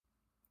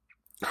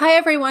Hi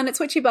everyone, it's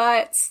Witchy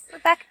Bites. We're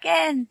back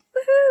again.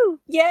 Woohoo!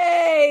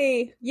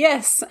 Yay!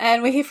 Yes,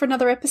 and we're here for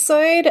another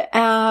episode.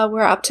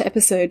 We're up to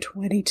episode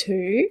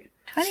 22.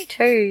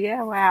 22,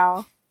 yeah,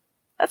 wow.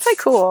 That's so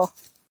cool.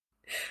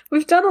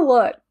 We've done a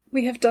lot.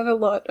 We have done a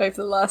lot over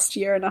the last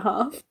year and a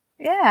half.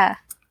 Yeah.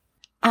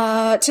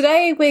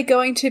 Today we're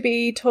going to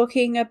be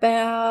talking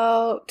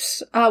about,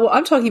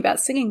 I'm talking about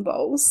singing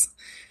bowls.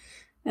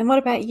 And what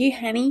about you,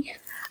 Hanny?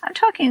 I'm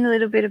talking a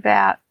little bit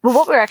about,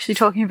 what we're actually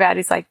talking about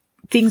is like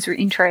things we're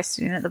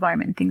interested in at the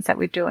moment, things that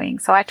we're doing.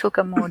 So I took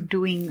a more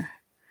doing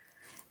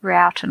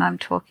route, and I'm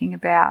talking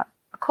about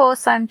a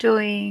course I'm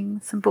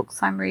doing, some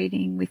books I'm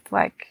reading with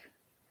like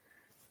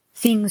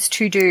things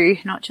to do,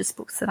 not just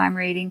books that I'm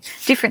reading,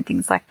 different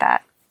things like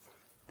that.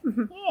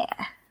 Mm-hmm.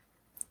 Yeah.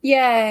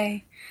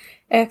 Yay.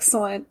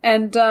 Excellent.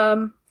 And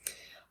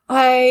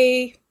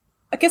I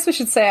guess we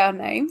should say our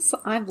names.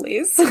 I'm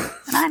Liz. And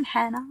I'm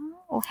Hannah,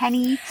 or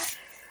Hanny,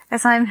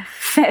 as I'm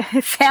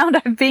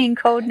found I'm being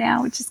called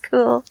now, which is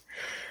cool.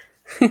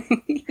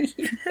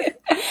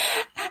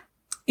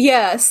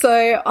 Yeah,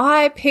 so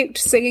I picked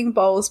singing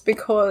bowls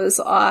because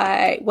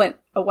I went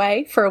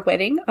away for a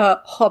wedding, a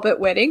Hobbit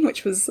wedding,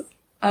 which was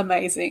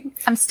amazing.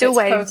 I'm still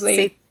waiting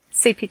to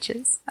see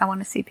pictures. I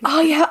want to see pictures.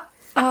 Oh, yeah.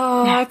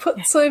 Oh, yeah, I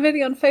put so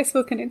many on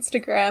Facebook and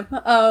Instagram.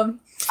 I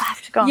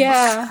have to go on look.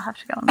 I have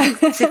to go on look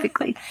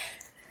specifically.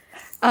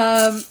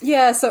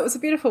 Yeah, so it was a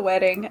beautiful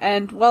wedding,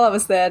 and while I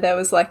was there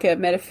was like a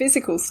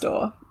metaphysical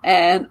store,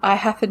 and I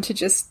happened to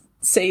just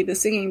see the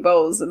singing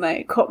bowls, and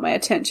they caught my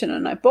attention,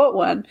 and I bought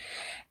one,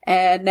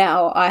 and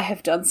now I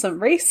have done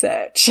some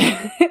research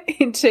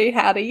into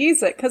how to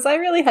use it, because I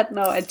really had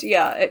no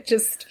idea. It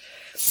just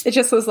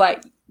was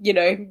like,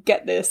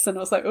 get this, and I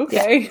was like,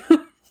 okay. Yeah.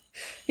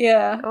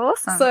 Yeah.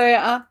 Awesome.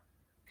 So,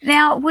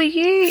 now, were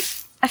you,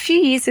 a few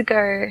years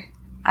ago,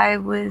 I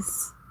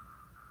was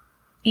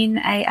in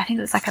I think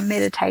it was like a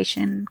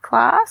meditation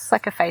class,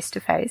 like a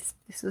face-to-face.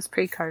 This was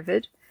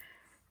pre-COVID,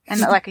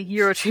 and like a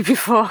year or two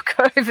before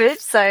COVID,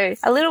 so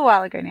a little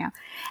while ago now.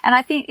 And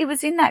I think it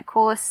was in that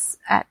course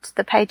at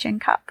the Page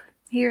and Cup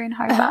here in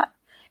Hobart.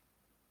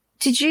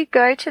 Did you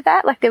go to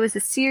that? Like, there was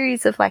a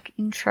series of like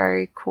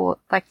intro course,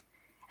 like,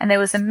 and there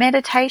was a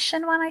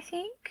meditation one, I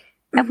think.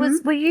 And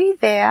were you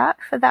there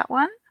for that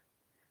one?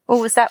 Or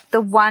was that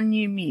the one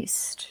you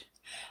missed?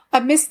 I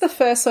missed the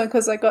first one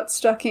because I got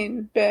stuck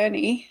in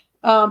Burnie.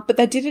 But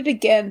they did it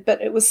again,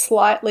 but it was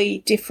slightly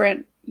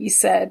different, you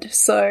said.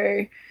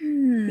 So,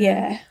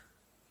 yeah.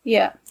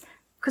 Yeah.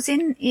 Because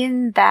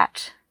in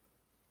that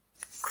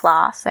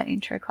class, that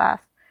intro class,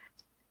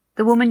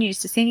 the woman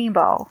used a singing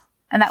bowl,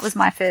 and that was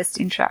my first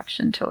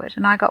introduction to it.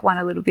 And I got one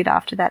a little bit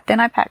after that. Then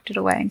I packed it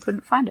away and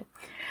couldn't find it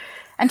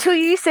until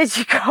you said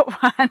you got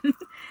one.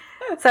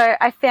 So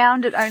I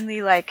found it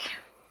only like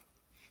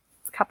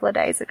a couple of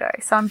days ago.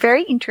 So I'm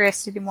very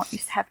interested in what you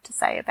have to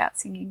say about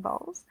singing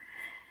bowls.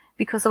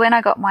 Because when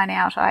I got mine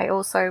out, I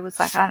also was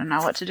like, I don't know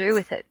what to do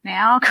with it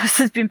now because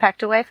it's been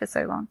packed away for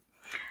so long.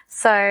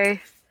 So,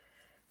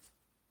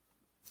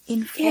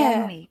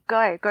 inform me.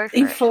 Go for it.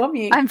 Inform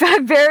you. I'm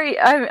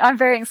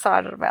very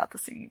excited about the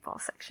singing bowl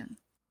section.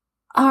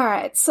 All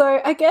right.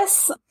 So I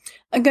guess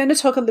I'm going to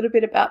talk a little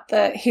bit about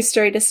the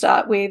history to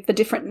start with, the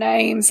different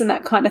names and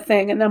that kind of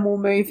thing, and then we'll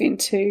move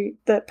into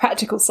the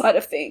practical side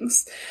of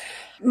things.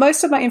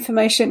 Most of my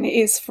information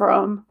is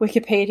from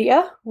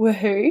Wikipedia,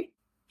 woohoo.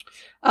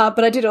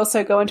 But I did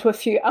also go into a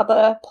few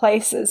other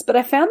places, but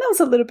I found there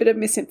was a little bit of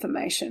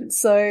misinformation.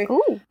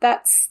 So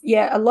that's,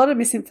 a lot of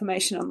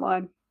misinformation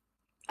online.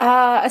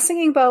 A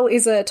singing bowl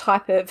is a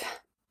type of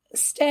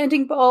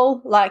standing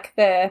bowl, like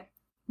they're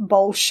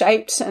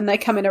bowl-shaped, and they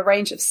come in a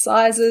range of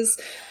sizes,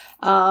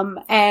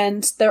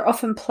 and they're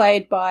often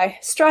played by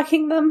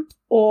striking them,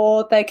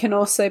 or they can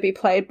also be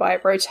played by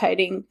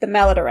rotating the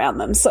mallet around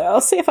them. So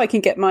I'll see if I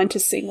can get mine to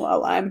sing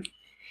while I'm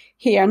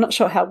here. I'm not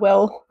sure how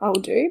well I'll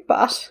do,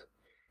 but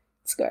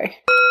let's go.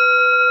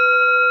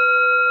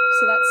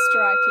 So that's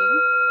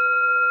striking.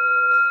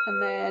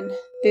 And then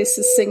this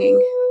is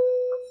singing.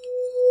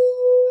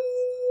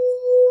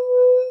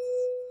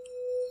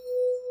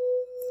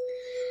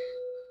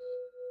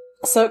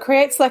 So it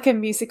creates like a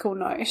musical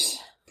note.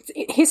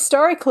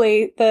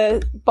 Historically,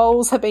 the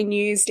bowls have been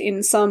used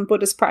in some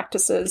Buddhist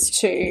practices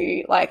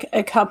to like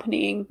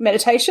accompanying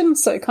meditation.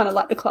 So kind of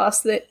like the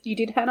class that you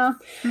did, Hannah.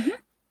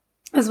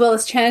 As well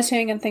as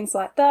chanting and things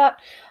like that.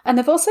 And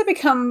they've also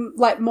become,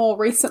 like, more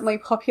recently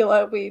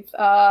popular with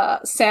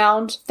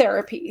sound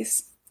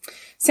therapies.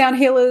 Sound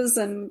healers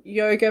and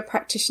yoga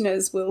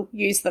practitioners will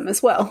use them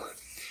as well.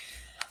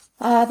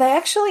 They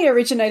actually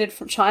originated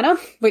from China,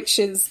 which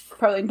is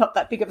probably not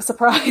that big of a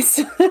surprise.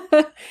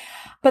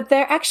 But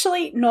they're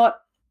actually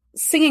not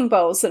singing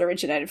bowls that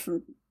originated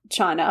from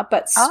China,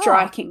 but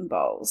striking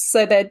bowls.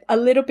 So they're a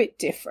little bit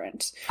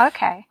different.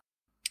 Okay.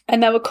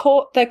 And they're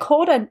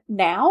called a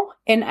Nao,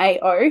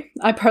 N-A-O.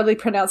 I probably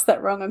pronounced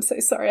that wrong. I'm so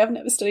sorry. I've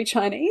never studied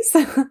Chinese.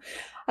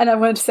 And I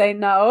wanted to say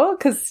Nao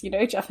because,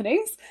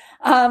 Japanese.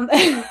 And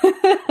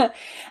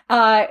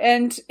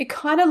it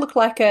kind of looked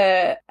like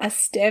a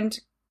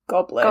stemmed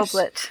goblet.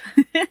 Goblet.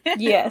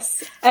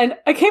 Yes. And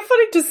I keep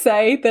wanting to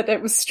say that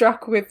it was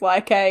struck with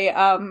like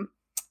I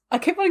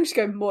keep wanting to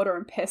go mortar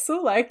and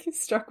pestle, like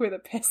struck with a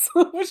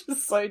pestle, which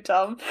is so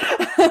dumb.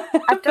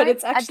 But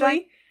it's actually... I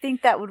don't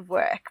think that would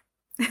work.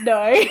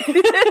 No.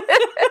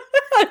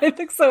 I don't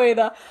think so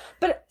either.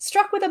 But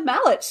struck with a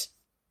mallet.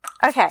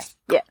 Okay,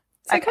 yeah.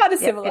 So okay. kind of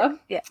similar.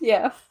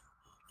 Yeah.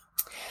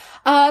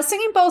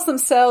 Singing bowls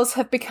themselves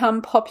have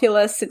become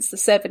popular since the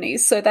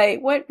 70s, so they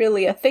weren't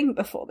really a thing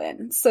before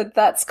then. So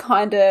that's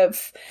kind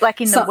of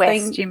like in the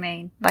something... West, you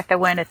mean? Like they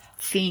weren't a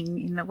thing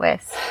in the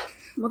West?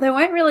 Well, they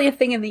weren't really a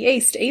thing in the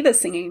East either,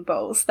 singing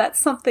bowls. That's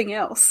something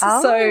else.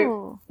 Oh.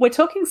 So we're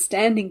talking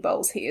standing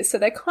bowls here, so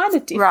they're kind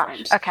of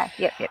different. Right, okay,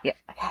 yep. Okay.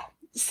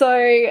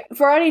 So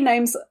variety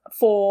names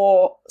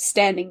for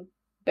standing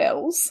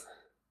bells.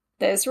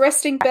 There's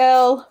resting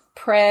bell,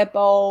 prayer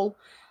bowl,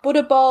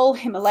 Buddha bowl,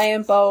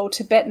 Himalayan bowl,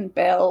 Tibetan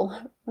bell,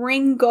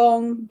 ring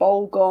gong,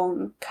 bowl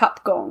gong,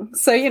 cup gong.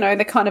 So,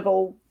 they're kind of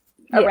all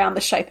around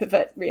the shape of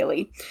it,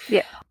 really.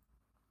 Yeah.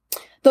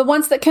 The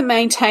ones that can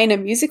maintain a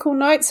musical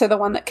note, so the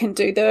one that can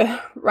do the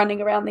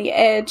running around the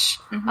edge,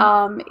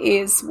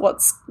 is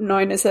what's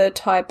known as a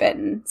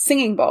Tibetan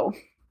singing bowl.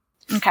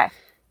 Okay.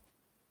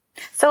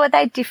 So are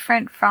they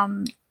different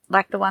from,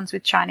 like, the ones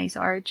with Chinese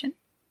origin?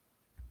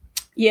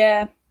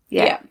 Yeah.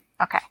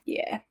 Okay.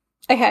 Yeah.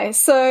 Okay,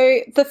 so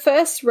the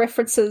first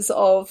references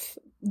of,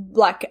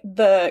 like,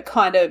 the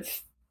kind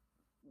of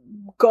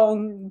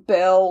gong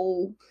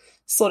bell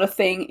sort of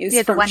thing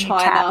is from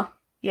China.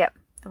 Yep,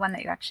 the one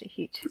that you actually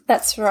hit.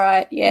 That's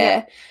right,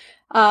 yeah.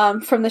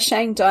 From the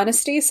Shang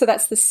dynasty, so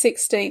that's the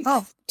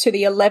 16th to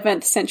the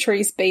 11th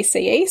centuries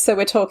BCE, so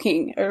we're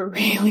talking a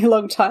really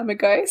long time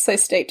ago, so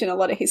steeped in a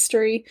lot of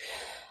history.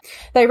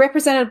 They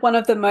represented one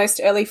of the most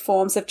early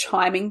forms of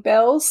chiming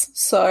bells,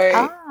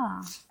 so...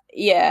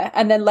 Yeah,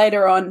 and then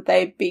later on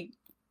they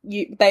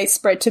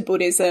spread to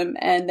Buddhism,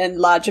 and then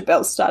larger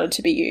bells started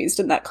to be used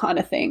and that kind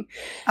of thing.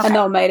 Okay. And they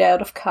were made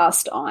out of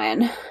cast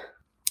iron.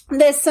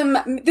 This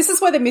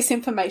is where the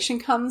misinformation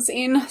comes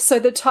in. So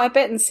the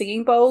Tibetan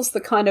singing bowls, the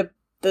kind of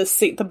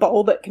the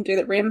bowl that can do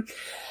the rim,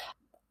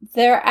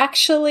 they're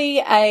actually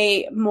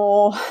a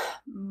more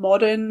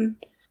modern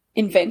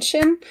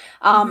invention,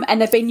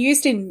 and they've been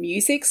used in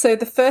music. So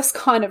the first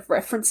kind of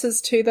references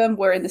to them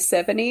were in the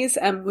 70s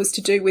and was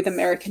to do with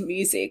American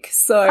music.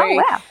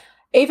 So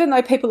even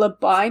though people are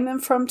buying them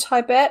from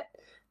Tibet,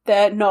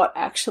 they're not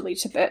actually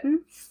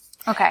Tibetan.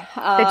 Okay.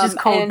 They're just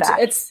called that.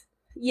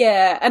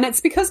 And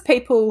it's because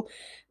people,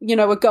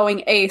 were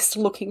going east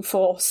looking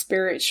for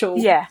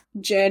spiritual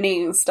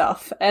journey and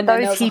stuff. And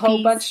then there was a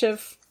whole bunch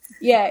of...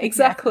 Yeah,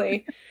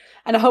 exactly.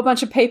 And a whole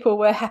bunch of people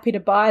were happy to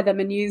buy them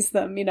and use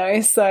them,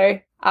 so...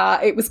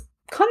 it was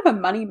kind of a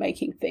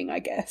money-making thing, I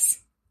guess.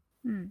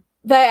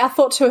 They are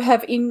thought to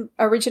have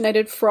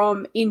originated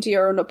from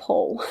India or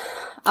Nepal.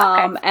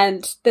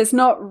 And there's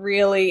not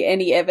really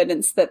any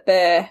evidence that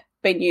they're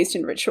been used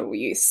in ritual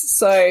use.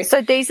 So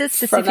these are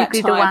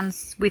specifically the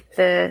ones with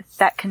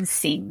that can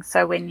sing,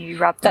 so when you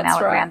rub the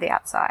mallet around the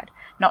outside,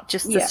 not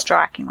just the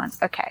striking ones.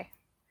 Okay.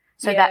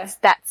 So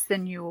that's the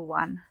newer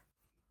one.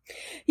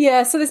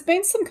 Yeah, so there's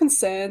been some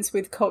concerns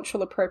with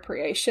cultural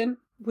appropriation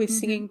with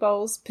singing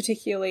bowls,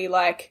 particularly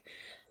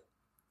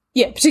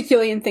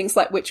in things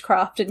like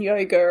witchcraft and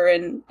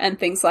yoga and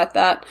things like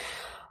that.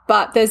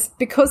 But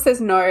because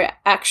there's no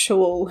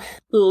actual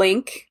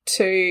link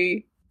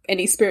to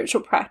any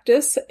spiritual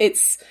practice,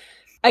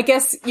 I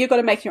guess you've got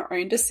to make your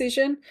own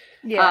decision.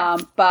 Yeah.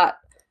 But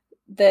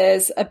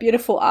there's a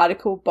beautiful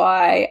article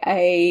by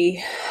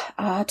a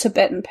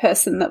Tibetan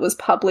person that was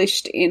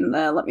published in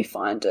let me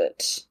find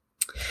it.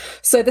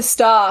 So The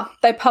Star,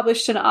 they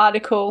published an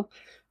article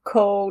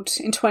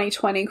in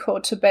 2020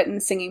 called Tibetan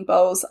Singing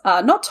Bowls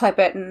Are Not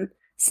Tibetan,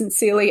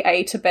 Sincerely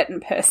a Tibetan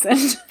Person.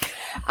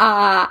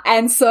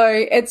 And so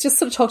it's just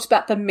sort of talked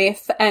about the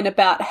myth and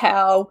about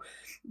how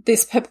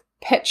this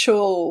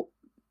perpetual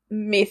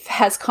myth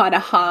has kind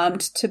of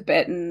harmed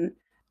Tibetan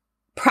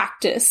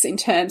practice in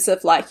terms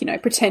of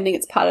pretending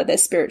it's part of their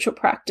spiritual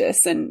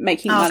practice and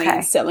making money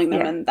and selling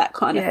them and that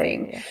kind of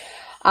thing. Yeah.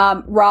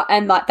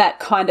 And that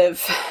kind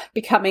of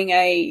becoming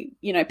a,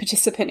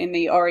 participant in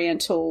the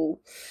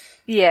Oriental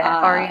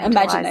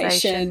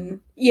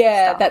imagination.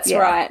 Yeah, stuff. That's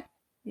right.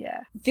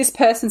 Yeah. This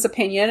person's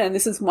opinion, and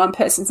this is one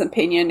person's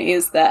opinion,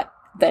 is that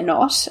they're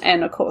not.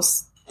 And, of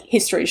course,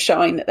 history is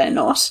showing that they're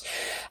not.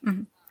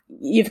 Mm-hmm.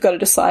 You've got to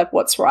decide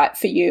what's right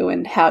for you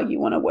and how you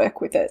want to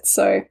work with it.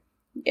 So,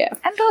 yeah.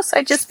 And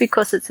also just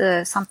because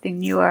it's something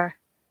newer,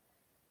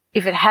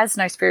 if it has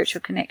no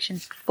spiritual connection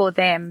for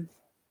them,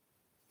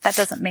 that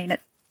doesn't mean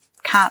it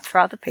can't for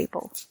other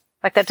people.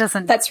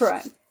 That's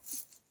right.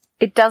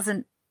 It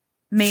doesn't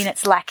mean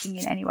it's lacking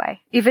in any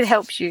way. If it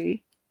helps you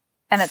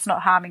and it's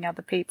not harming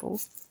other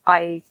people,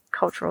 i.e.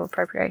 cultural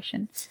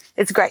appropriation,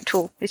 it's a great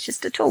tool. It's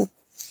just a tool.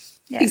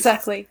 Yeah.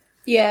 Exactly.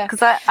 Yeah.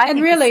 Because I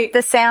think really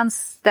the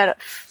sounds that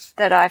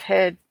I've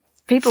heard,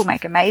 people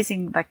make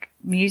amazing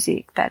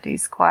music that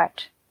is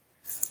quite,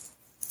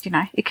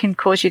 it can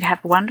cause you to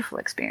have a wonderful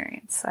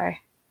experience. So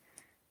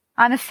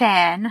I'm a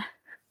fan.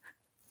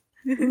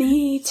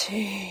 Me too.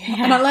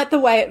 And I like the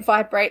way it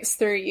vibrates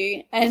through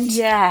you. And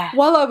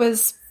while I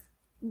was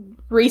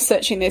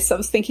researching this, I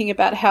was thinking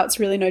about how it's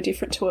really no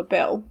different to a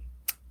bell.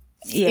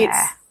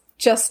 It's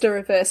just a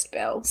reversed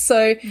bell.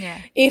 So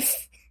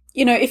if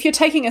you're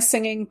taking a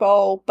singing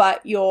bowl,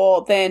 but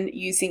you're then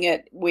using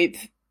it with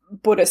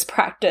Buddhist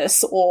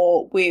practice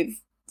or with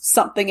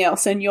something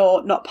else and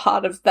you're not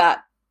part of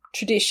that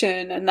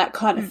tradition and that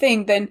kind of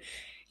thing, then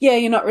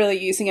you're not really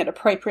using it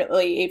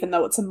appropriately, even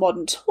though it's a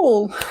modern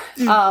tool.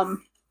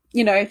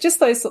 Just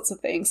those sorts of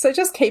things. So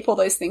just keep all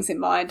those things in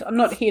mind. I'm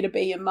not here to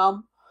be your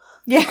mum.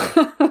 Yeah.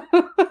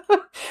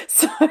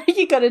 So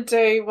you got to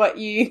do what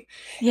you've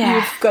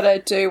got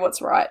to do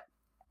what's right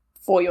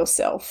for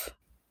yourself.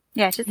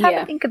 Yeah, just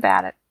have a think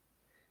about it.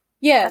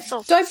 Yeah,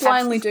 don't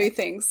blindly do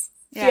things.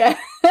 Yeah.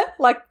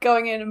 Like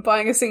going in and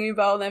buying a singing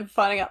bowl and then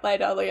finding out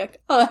later,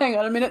 like, oh, hang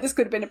on a minute, this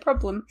could have been a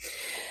problem.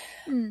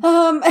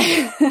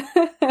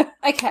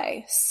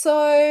 Okay,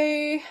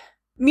 so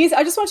music.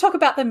 I just want to talk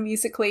about them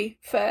musically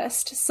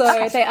first.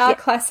 So they are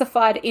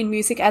classified in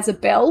music as a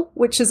bell,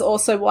 which is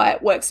also why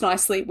it works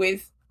nicely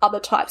with other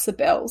types of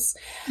bells.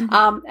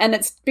 And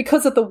it's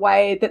because of the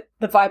way that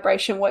the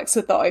vibration works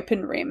with the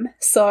open rim.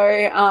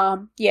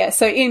 So,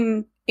 so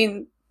in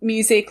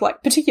music,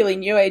 like particularly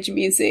New Age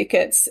music,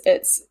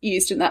 it's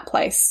used in that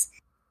place.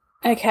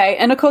 Okay,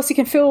 and of course you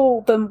can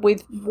fill them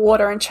with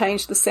water and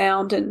change the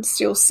sound and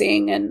still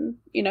sing and,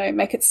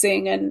 make it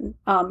sing and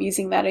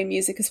using that in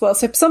music as well.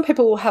 So some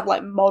people will have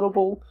like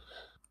multiple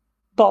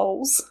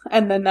bowls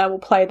and then they will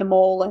play them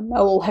all and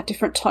they'll all have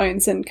different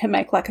tones and can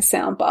make like a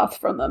sound bath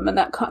from them and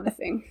that kind of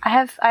thing.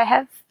 I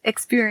have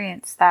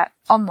experienced that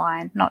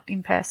online, not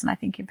in person. I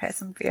think in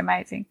person would be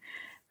amazing.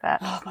 But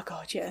oh my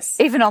God, yes.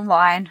 Even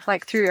online,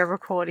 like through a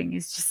recording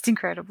is just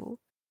incredible.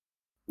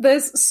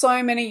 There's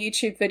so many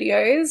YouTube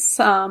videos,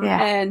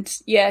 and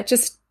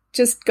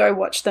just go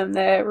watch them.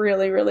 They're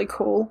really, really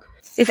cool.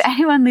 If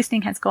anyone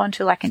listening has gone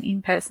to like an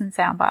in-person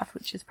sound bath,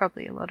 which is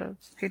probably a lot of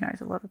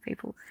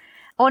people,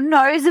 or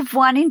knows of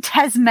one in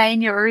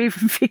Tasmania or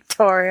even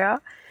Victoria,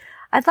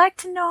 I'd like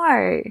to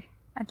know.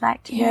 I'd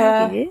like to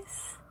know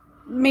this.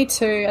 Me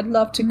too. I'd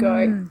love to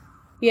go.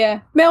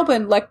 Yeah.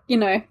 Melbourne,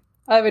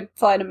 I would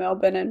fly to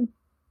Melbourne and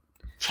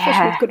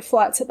especially with good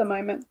flights at the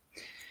moment.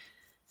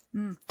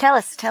 Tell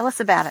us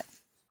about it.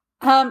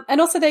 And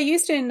also they're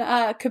used in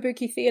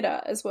kabuki theatre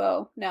as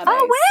well nowadays.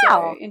 Oh,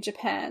 wow. So in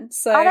Japan.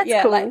 So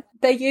that's cool. like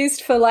they're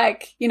used for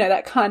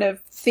that kind of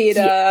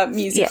theatre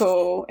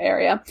musical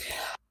area.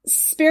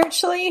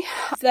 Spiritually,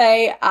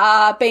 they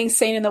are being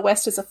seen in the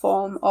West as a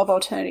form of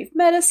alternative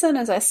medicine,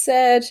 as I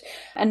said,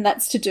 and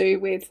that's to do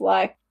with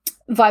like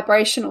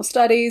vibrational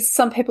studies.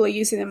 Some people are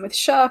using them with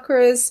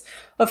chakras.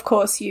 Of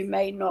course, you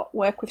may not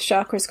work with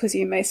chakras because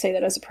you may see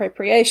that as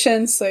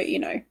appropriation. So,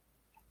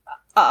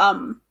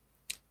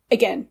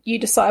 again, you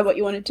decide what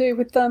you want to do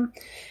with them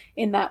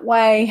in that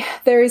way.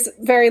 There is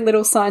very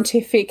little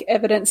scientific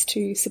evidence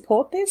to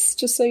support this,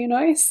 just so you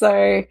know.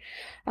 So,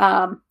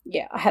 I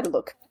had a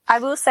look. I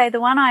will say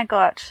the one I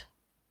got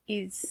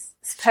is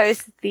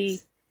supposedly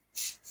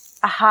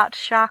a heart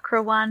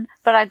chakra one,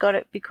 but I got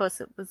it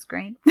because it was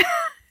green.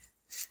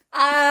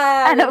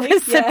 And really? It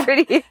was so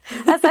pretty.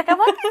 I was like, I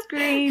want this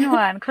green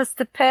one because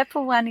the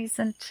purple one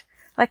isn't,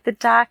 like the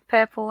dark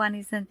purple one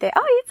isn't there.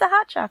 Oh, it's a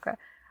heart chakra.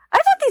 I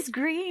got this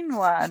green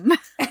one.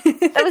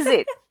 That was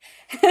it.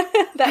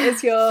 That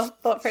was your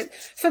thought process.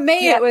 For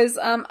me, it was,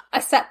 I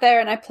sat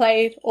there and I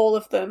played all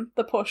of them,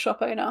 the poor shop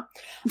owner.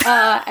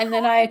 And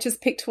then I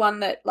just picked one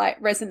that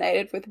like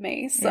resonated with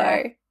me.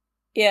 So,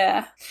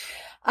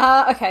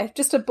 okay,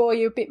 just to bore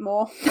you a bit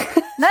more.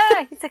 No,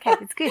 it's okay.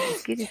 It's good.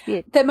 It's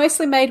good. They're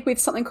mostly made with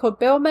something called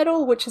bell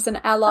metal, which is an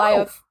alloy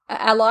of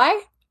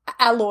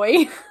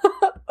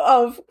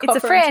copper It's a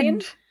friend.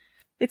 and tin.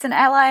 It's an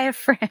ally of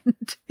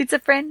friend. It's a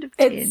friend of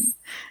tin.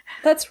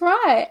 That's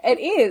right.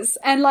 It is.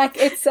 And like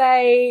it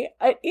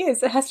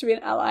has to be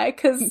an ally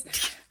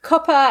because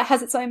copper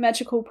has its own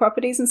magical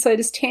properties and so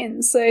does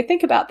tin. So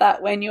think about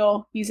that when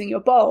you're using your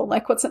bowl.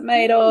 Like what's it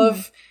made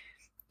of?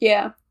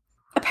 Yeah.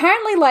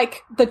 Apparently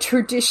like the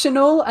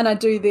traditional, and I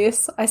do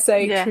this, I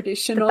say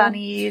traditional. The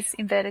bunny ears,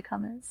 inverted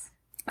commas.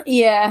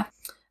 Yeah.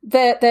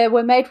 They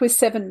were made with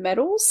 7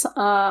 metals,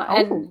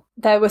 and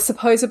they were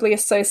supposedly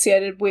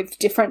associated with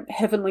different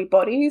heavenly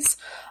bodies.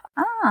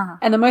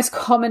 And the most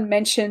common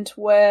mentioned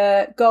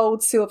were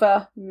gold,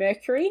 silver,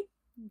 mercury.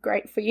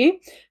 Great for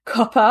you.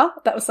 Copper.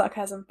 That was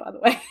sarcasm, by the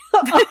way.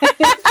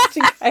 Just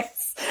in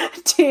case.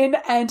 Tin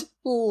and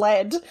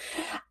lead.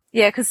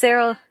 Yeah, because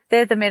they're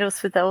the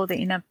metals with all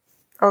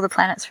the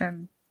planets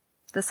from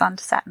the sun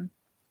to Saturn.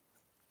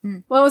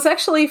 Well, it was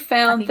actually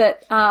found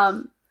that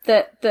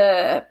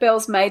the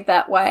bells made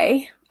that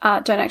way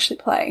don't actually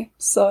play.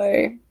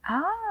 So,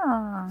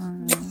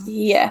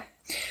 yeah.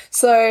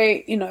 So,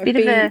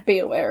 be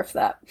aware of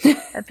that.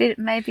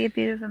 Maybe a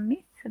bit of a myth,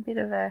 a bit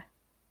of a,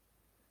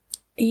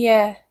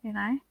 Yeah.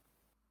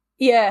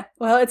 Yeah.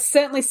 Well, it's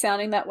certainly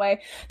sounding that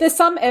way. There's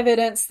some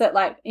evidence that,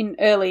 like, in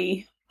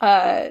early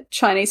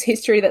Chinese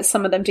history that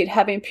some of them did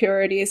have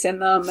impurities in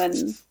them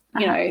and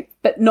you know,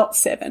 but not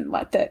 7.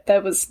 Like that,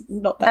 there was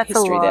not that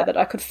history there that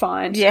I could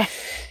find. Yeah.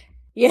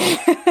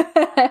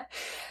 Yeah.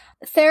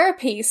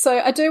 Therapy. So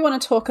I do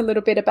want to talk a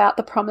little bit about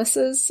the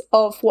promises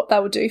of what they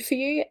will do for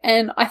you.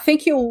 And I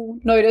think you'll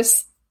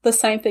notice the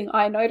same thing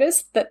I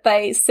noticed, that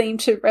they seem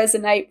to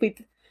resonate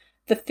with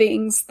the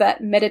things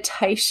that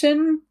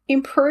meditation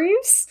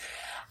improves.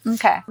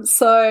 Okay.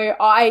 So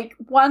I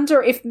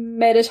wonder if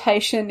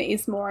meditation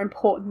is more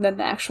important than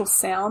the actual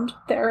sound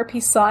therapy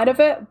side of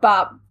it,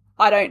 but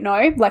I don't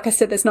know. Like I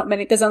said, there's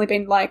only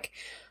been like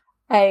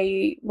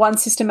one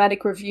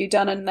systematic review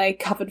done, and they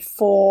covered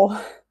four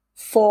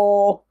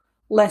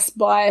less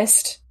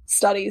biased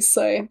studies.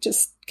 So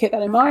just keep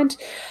that in mind.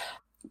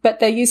 But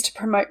they're used to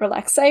promote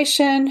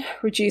relaxation,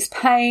 reduce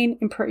pain,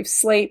 improve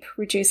sleep,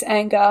 reduce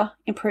anger,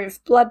 improve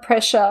blood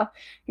pressure,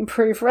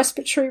 improve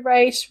respiratory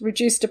rate,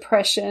 reduce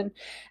depression,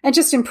 and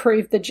just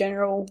improve the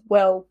general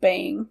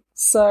well-being.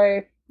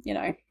 So, you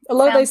know, a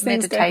lot of those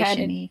things go hand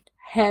in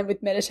hand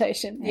with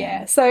meditation.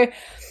 Yeah. So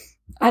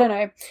I don't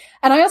know.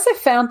 And I also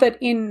found that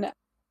in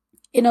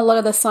a lot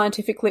of the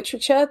scientific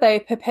literature, they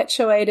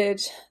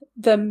perpetuated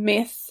the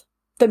myth,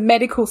 the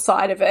medical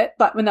side of it,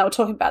 like when they were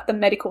talking about the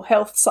medical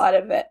health side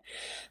of it,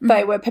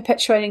 they were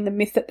perpetuating the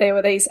myth that there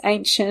were these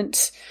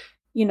ancient,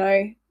 you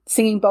know,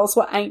 singing bowls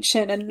were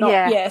ancient and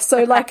not,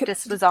 so the like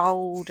practice was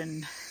old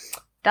and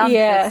done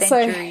for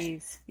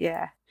centuries.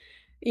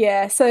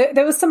 Yeah, so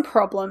there was some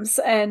problems,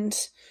 and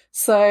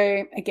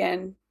so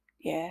again,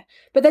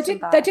 but they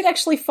did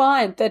actually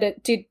find that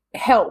it did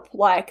help,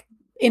 like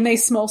in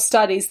these small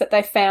studies that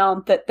they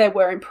found that there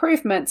were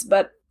improvements,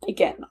 but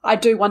again, I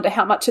do wonder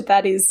how much of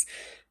that is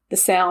the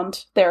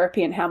sound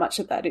therapy and how much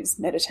of that is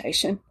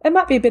meditation. It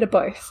might be a bit of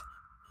both.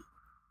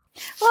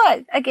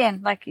 Well, again,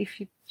 like if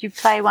you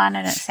play one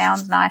and it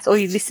sounds nice, or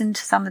you listen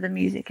to some of the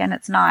music and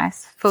it's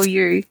nice for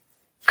you,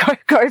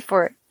 go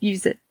for it.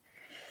 Use it.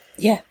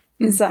 Yeah,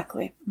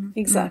 exactly.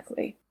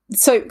 Exactly.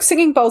 So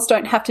singing bowls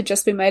don't have to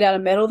just be made out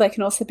of metal. They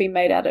can also be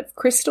made out of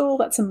crystal.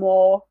 That's a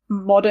more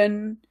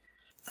modern...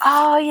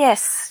 Oh,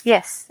 yes.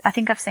 I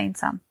think I've seen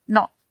some.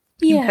 Not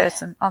in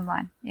person,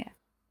 online. Yeah.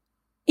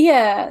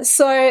 Yeah,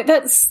 so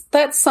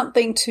that's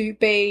something to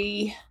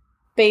be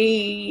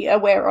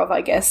aware of,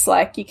 I guess.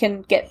 Like you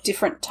can get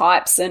different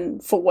types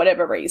and for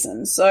whatever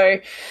reason. So,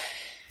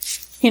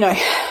 you know.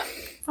 I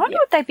wonder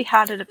would they be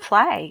harder to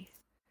play?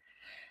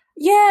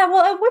 Yeah,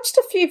 well, I watched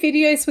a few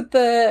videos with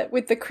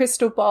the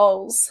crystal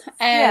bowls,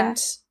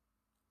 and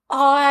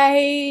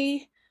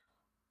I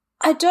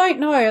don't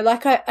know.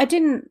 Like I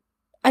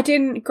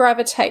didn't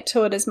gravitate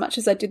to it as much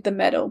as I did the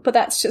metal, but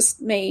that's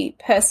just me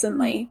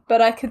personally.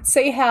 But I could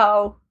see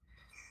how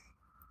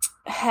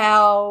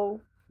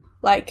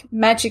like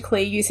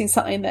magically using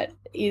something that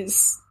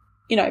is,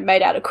 you know,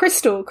 made out of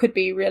crystal could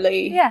be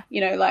really,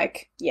 you know,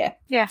 like, Yeah,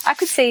 I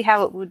could see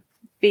how it would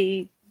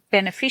be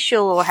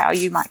beneficial or how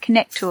you might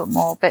connect to it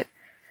more, but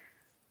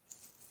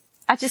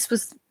I just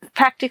was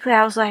practically,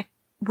 I was like,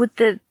 would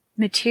the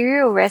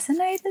material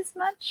resonate as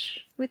much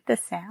with the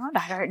sound?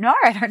 I don't know.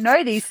 I don't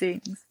know these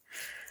things.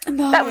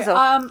 No, that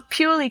was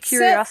purely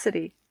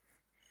curiosity.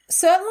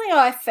 Certainly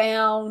I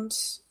found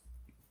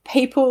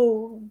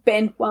people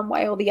bend one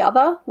way or the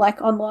other,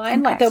 like online.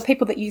 Okay. Like there were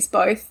people that used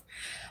both,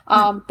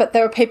 but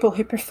there were people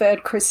who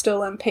preferred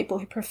crystal and people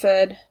who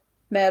preferred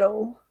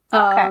metal.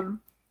 Okay.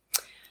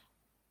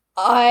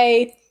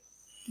 I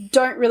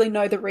don't really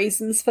know the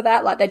reasons for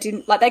that. Like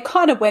they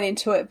kind of went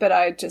into it, but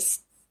I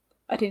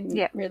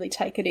didn't really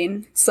take it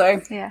in.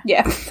 So, yeah.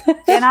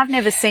 And I've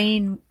never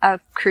seen a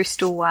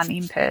crystal one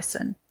in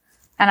person.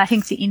 And I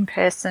think the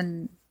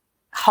in-person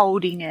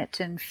holding it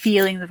and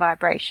feeling the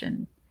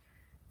vibration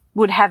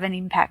would have an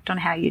impact on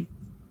how you'd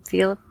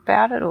feel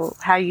about it, or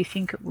how you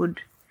think it would,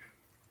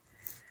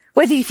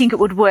 whether you think it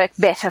would work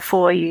better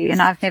for you.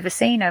 And I've never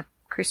seen a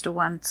crystal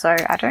one, so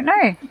I don't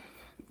know.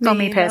 For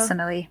me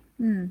personally.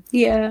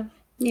 Yeah.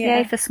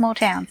 Yay for small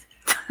towns.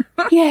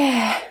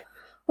 Yeah.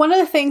 One of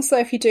the things, though,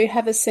 if you do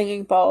have a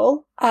singing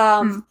bowl,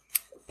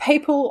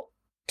 people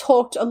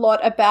talked a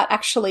lot about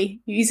actually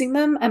using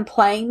them and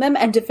playing them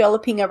and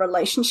developing a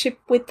relationship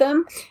with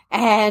them,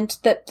 and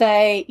that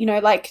they, you know,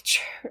 like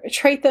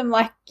treat them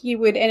like you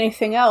would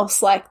anything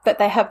else, like that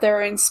they have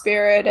their own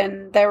spirit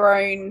and their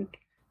own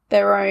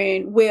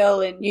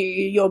will, and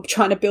you're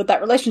trying to build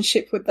that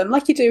relationship with them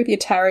like you do with your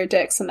tarot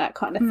decks and that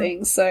kind of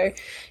thing. So,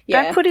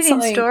 yeah. Don't put it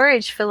in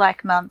storage for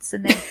like months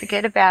and then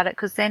forget about it,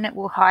 because then it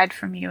will hide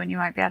from you and you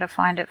won't be able to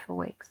find it for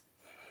weeks.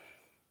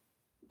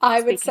 I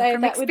would say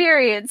from that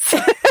experience.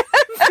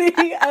 Would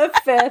be a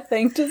fair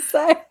thing to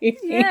say.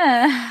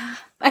 Yeah.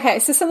 Okay,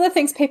 so some of the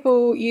things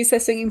people use their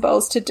singing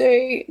bowls to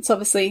do, it's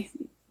obviously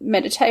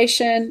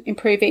meditation,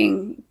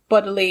 improving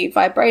bodily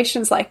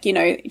vibrations, like, you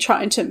know,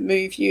 trying to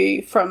move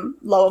you from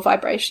lower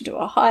vibration to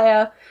a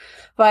higher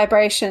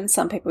vibration.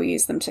 Some people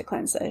use them to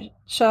cleanse their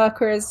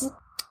chakras.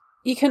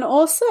 You can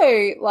also,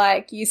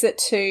 like, use it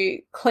to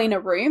clean a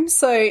room.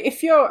 So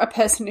if you're a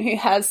person who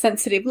has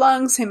sensitive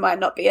lungs, who might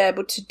not be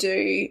able to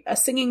do a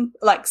singing,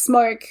 like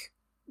smoke,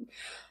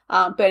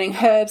 burning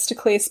herbs to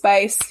clear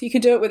space. You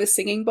can do it with a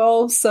singing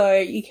bowl, so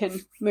you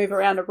can move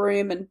around a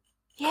room and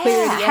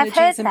clear the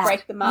energies and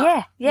break them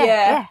up.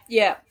 Yeah.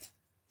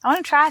 I want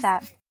to try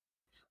that.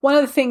 One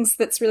of the things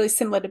that's really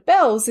similar to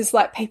bells is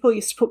like people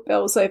used to put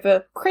bells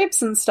over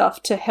cribs and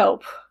stuff to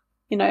help,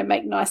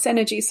 make nice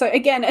energy. So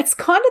again, it's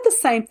kind of the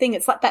same thing.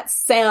 It's like that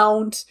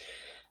sound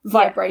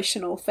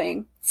vibrational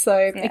thing.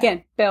 So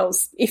again,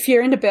 bells. If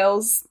you're into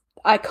bells,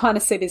 I kind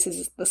of see this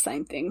as the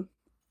same thing.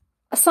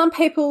 Some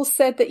people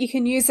said that you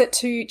can use it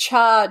to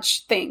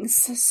charge things.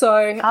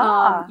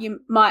 So you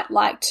might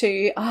like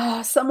to,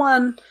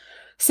 someone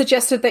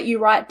suggested that you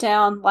write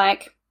down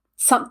like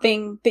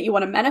something that you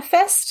want to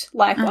manifest,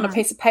 like on a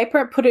piece of paper,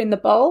 and put it in the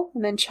bowl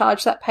and then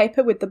charge that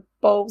paper with the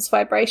bowl's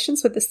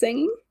vibrations with the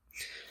singing.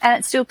 And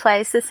it still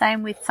plays the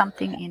same with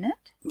something in it?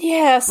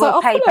 Yeah.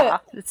 So paper.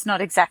 It's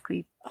not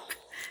exactly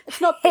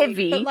it's not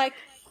heavy. Big, but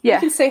you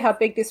can see how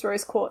big this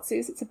rose quartz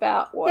is. It's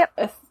about,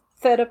 a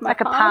third of my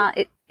palm?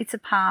 It's a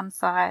palm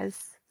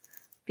size,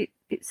 bit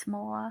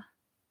smaller.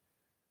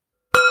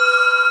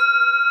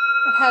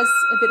 It has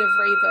a bit of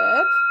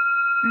reverb,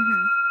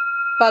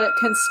 but it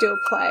can still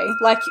play.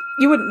 Like,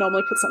 you wouldn't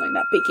normally put something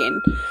that big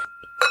in.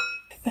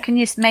 Can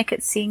you make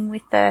it sing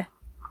with it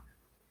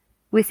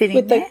with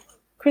in there? The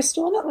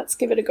crystal on it? Let's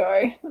give it a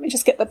go. Let me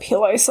just get the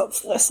pillow so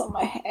it's less on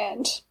my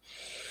hand.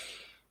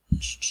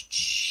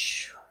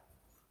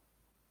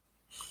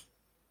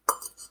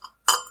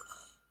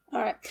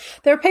 All right.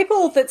 There are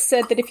people that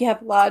said that if you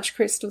have large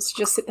crystals, you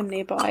just sit them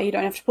nearby. You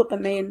don't have to put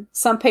them in.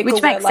 Some people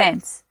which makes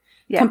sense.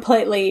 Yeah.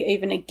 Completely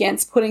even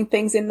against putting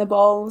things in the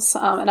bowls,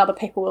 and other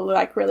people were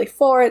like really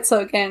for it. So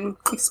again,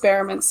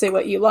 experiment, see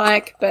what you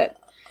like. But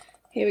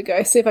here we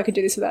go. See if I could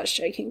do this without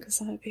shaking because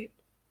I'm a bit.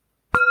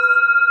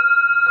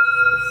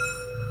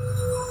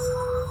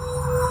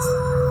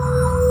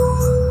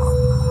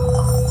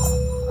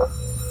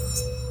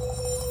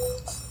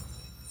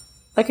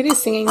 Like it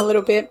is singing a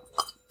little bit.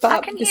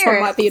 But this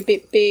one might be a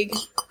bit big.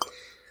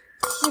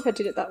 What if I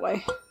did it that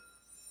way?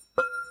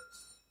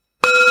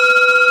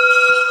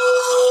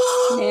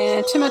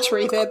 Yeah, too much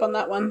reverb on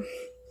that one.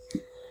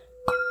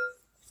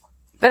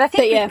 But I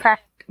think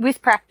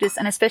with practice,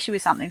 and especially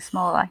with something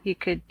smaller,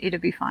 it'll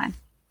be fine.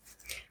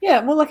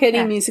 Yeah, well, like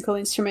any musical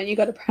instrument, you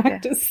got to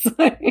practice. So.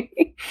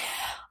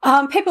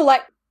 People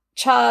like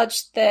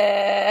charge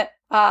their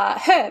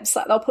herbs,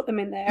 like they'll put them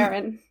in there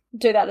and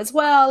do that as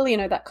well,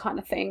 that kind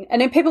of thing.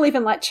 And then people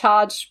even like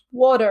charge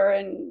water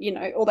and,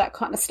 all that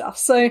kind of stuff.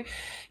 So,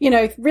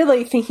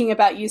 really thinking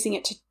about using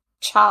it to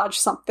charge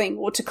something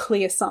or to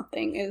clear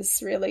something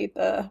is really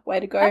the way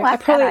to go. I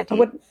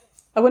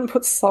wouldn't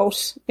put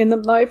salt in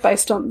them though,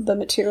 based on the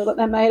material that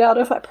they're made out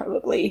of.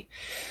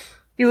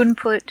 You wouldn't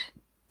put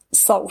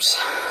salt.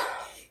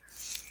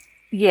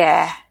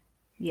 Yeah.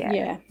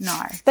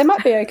 No. They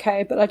might be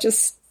okay, but I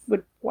just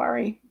would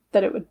worry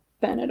that it would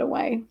burn it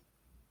away.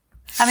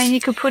 I mean,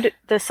 you could put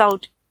the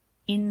salt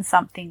in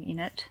something in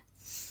it,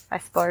 I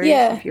suppose,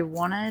 if you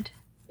wanted.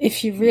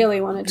 If you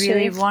really wanted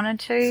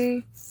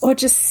to. Or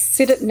just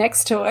sit it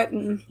next to it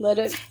and let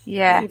it.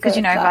 Yeah, because,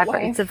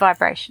 it's a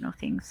vibrational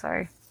thing,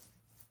 so.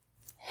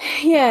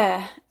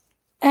 Yeah.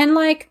 And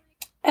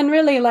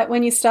really,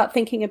 when you start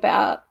thinking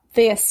about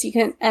this, you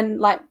can,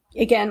 and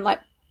again,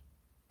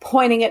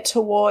 pointing it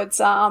towards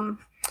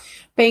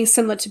being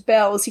similar to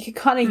bells, you can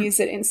kind of use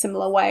it in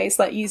similar ways,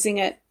 like using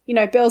it.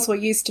 Bells were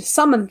used to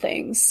summon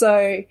things.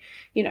 So,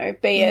 be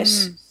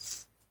it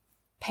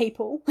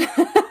people,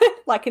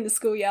 like in the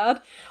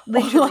schoolyard,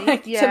 literally, or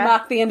to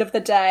mark the end of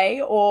the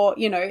day, or,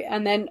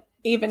 and then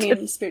even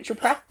in spiritual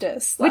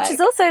practice. Which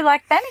is also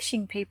like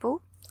banishing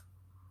people.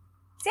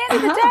 It's the end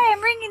of the day,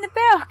 I'm ringing the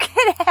bell.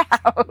 Get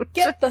out.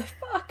 Get the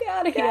fuck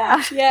out of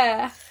here.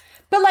 Yeah.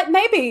 But,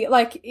 maybe,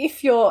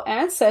 if your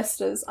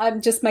ancestors,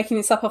 I'm just making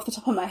this up off the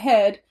top of my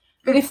head,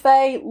 but if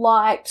they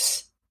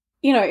liked,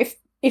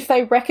 if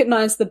they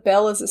recognize the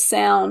bell as a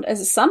sound,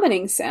 as a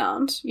summoning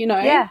sound,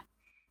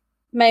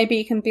 maybe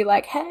you can be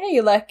like,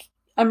 hey,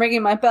 I'm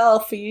ringing my bell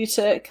for you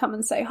to come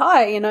and say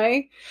hi,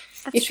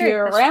 if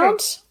you're around.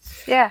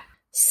 True. Yeah.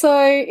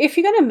 So if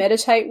you're going to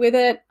meditate with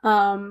it,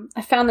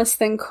 I found this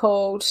thing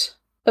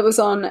that was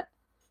on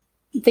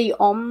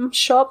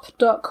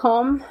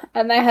theomshop.com,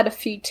 and they had a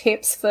few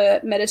tips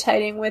for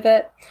meditating with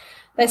it.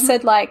 They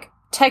said,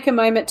 take a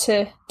moment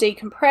to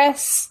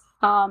decompress,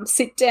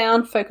 sit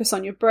down, focus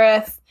on your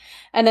breath,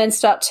 and then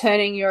start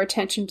turning your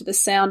attention to the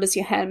sound as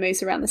your hand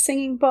moves around the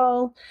singing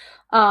bowl.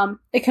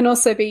 It can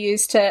also be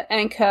used to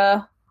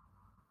anchor.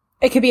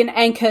 It could be an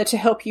anchor to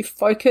help you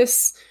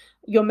focus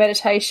your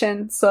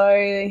meditation. So,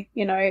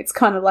 it's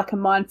kind of like a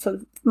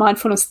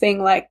mindfulness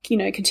thing,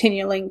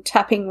 continually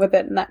tapping with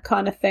it and that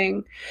kind of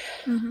thing.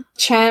 Mm-hmm.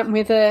 Chant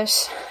with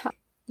it.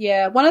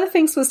 Yeah. One of the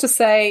things was to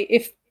say,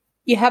 if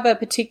you have a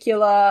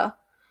particular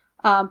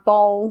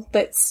bowl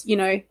that's,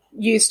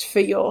 used for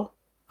your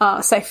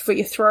say for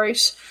your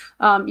throat,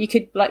 you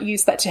could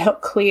use that to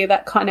help clear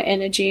that kind of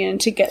energy and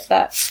to get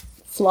that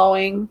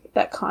flowing,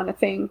 that kind of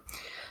thing.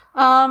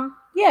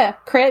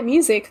 Create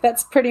music.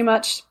 That's pretty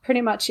much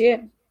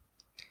it.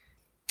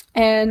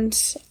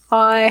 and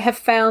I have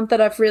found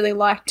that I've really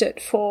liked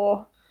it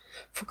for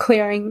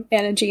clearing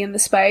energy in the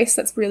space.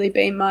 That's really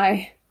been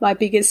my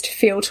biggest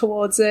feel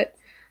towards it.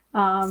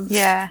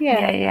 Yeah.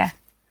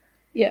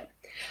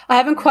 I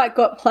haven't quite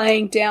got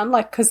playing down,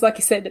 like, because like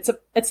you said, it's a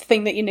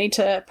thing that you need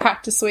to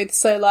practice with.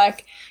 So,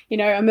 like, you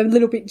know, I'm a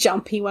little bit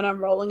jumpy when I'm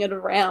rolling it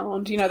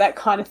around, you know, that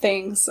kind of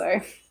thing.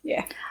 So,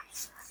 yeah.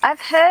 I've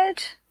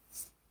heard,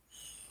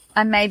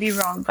 I may be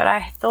wrong, but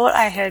I thought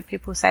I heard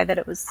people say that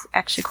it was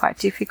actually quite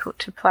difficult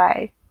to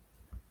play.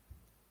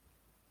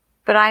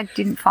 But I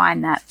didn't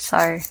find that,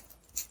 so.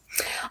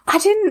 I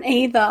didn't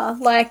either.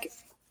 Like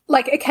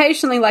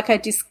occasionally, like, I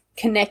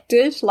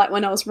disconnected, like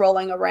when I was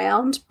rolling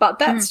around, but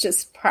that's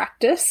just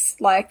practice.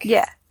 Like,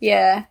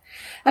 yeah.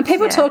 And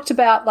people talked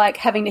about, like,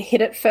 having to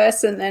hit it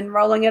first and then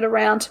rolling it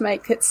around to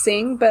make it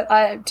sing, but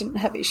I didn't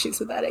have issues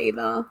with that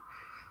either.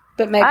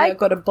 But maybe I've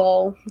got a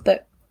bowl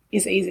that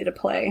is easy to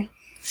play.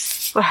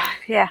 Well,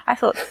 yeah, I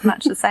thought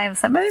much the same.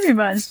 So maybe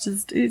mine's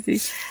just easy.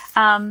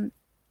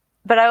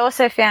 But I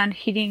also found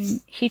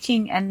hitting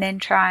and then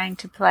trying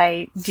to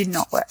play did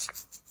not work.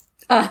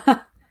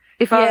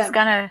 If I was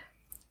going to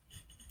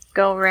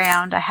go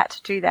around, I had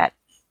to do that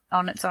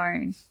on its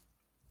own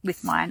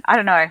with mine. I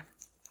don't know.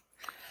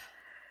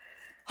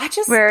 I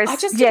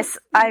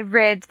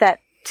read that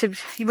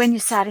when you're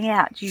starting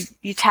out,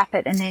 you tap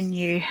it and then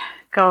you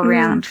go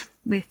around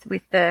with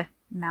the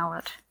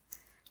mallet.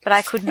 But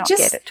I could not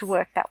get it to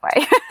work that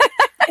way.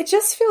 It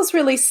just feels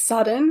really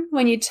sudden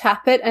when you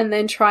tap it and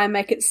then try and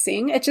make it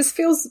sing. It just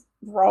feels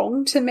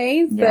wrong to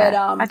me. Yeah,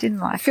 but I didn't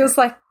like it. Feels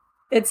like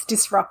it's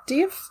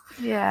disruptive.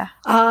 Yeah.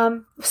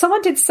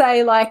 Someone did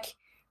say, like,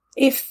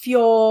 if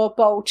your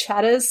bowl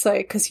chatters, so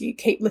because you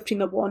keep lifting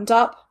the wand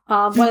up,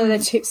 one of the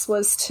tips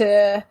was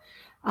to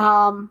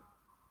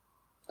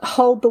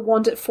hold the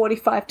wand at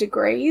 45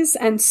 degrees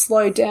and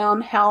slow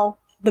down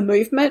the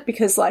movement,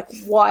 because, like,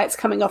 why it's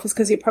coming off is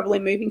because you're probably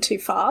moving too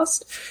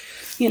fast.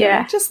 You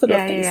know, just little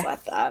things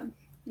like that.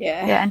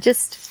 Yeah. Yeah,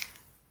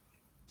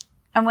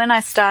 and when I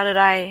started,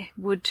 I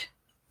would,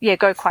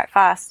 go quite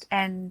fast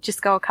and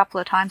just go a couple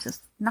of times and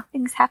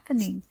nothing's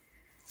happening.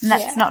 And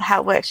that's not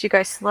how it works. You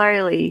go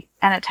slowly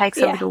and it takes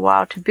a little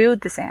while to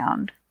build the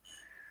sound.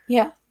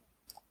 Yeah.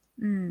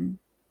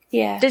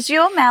 Yeah. Does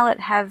your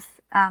mallet have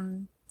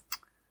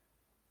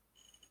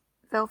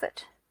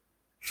velvet?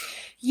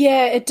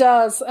 Yeah, it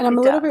does. And I'm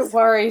a little bit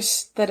worried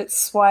that it's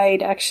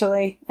suede,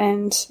 actually.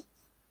 And,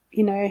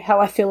 you know, how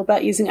I feel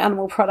about using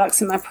animal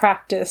products in my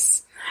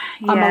practice.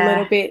 Yeah. I've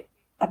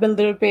been a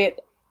little bit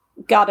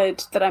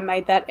gutted that I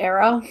made that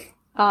error.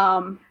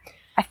 I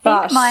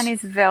think mine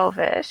is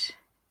velvet,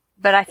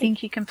 but I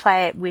think you can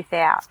play it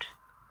without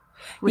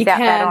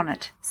that on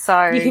it.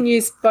 So you can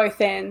use both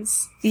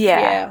ends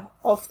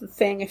of the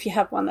thing if you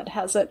have one that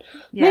has it.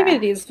 Yeah.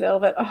 Maybe it is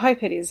velvet. I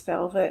hope it is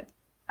velvet.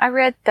 I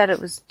read that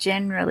it was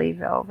generally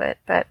velvet,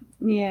 but...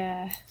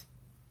 Yeah.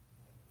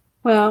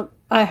 Well,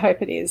 I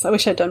hope it is. I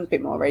wish I'd done a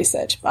bit more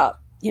research, but,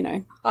 you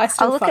know, I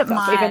still fucked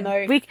up, even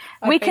though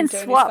we can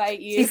swap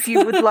if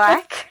you would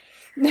like.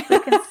 We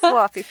can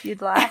swap if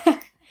you'd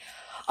like.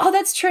 Oh,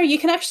 that's true. You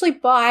can actually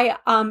buy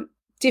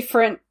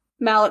different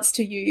mallets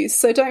to use,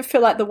 so don't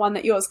feel like the one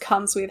that yours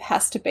comes with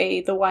has to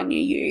be the one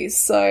you use.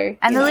 So,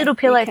 and the little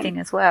pillow thing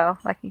as well.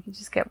 Like, you could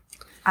just get,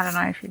 I don't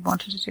know if you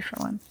wanted a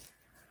different one.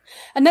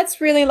 And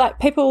that's really, like,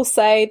 people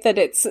say that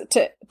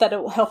that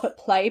it will help it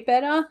play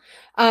better,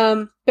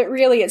 but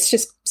really it's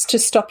just to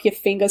stop your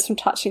fingers from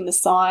touching the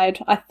side,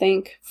 I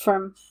think,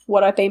 from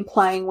what I've been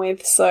playing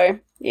with. So,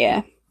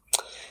 yeah,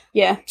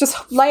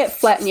 just lay it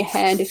flat in your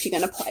hand if you're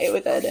going to play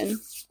with it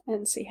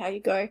and see how you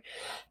go.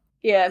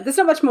 Yeah, there's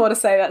not much more to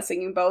say about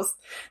singing bells.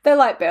 They're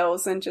like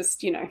bells and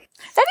just, you know.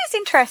 That is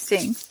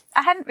interesting.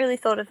 I hadn't really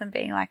thought of them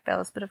being like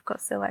bells, but of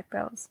course they're like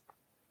bells.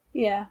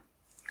 Yeah.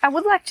 I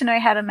would like to know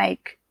how to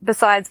make,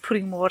 besides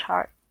putting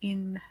water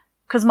in,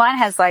 because mine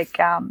has, like,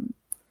 I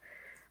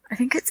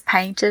think it's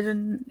painted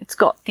and it's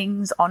got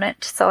things on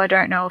it, so I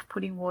don't know if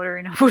putting water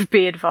in it would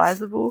be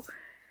advisable.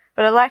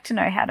 But I'd like to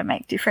know how to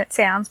make different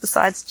sounds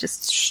besides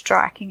just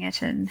striking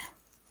it and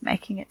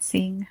making it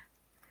sing,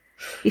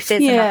 if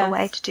there's another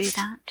way to do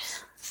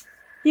that.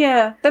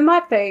 Yeah, there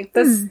might be.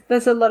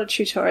 There's a lot of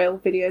tutorial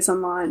videos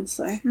online,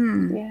 so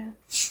yeah.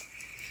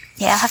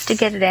 Yeah, I'll have to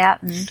get it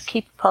out and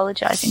keep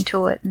apologising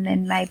to it and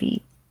then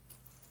maybe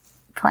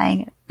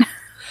playing it.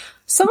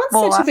 Someone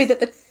said to me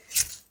that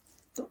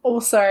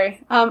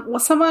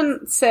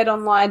someone said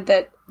online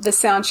that the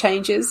sound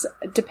changes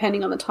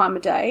depending on the time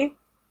of day.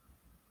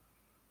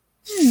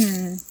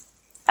 I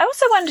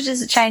also wonder,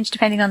 does it change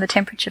depending on the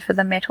temperature for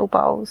the metal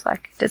bowls?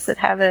 Like, does it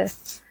have a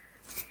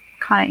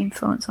kind of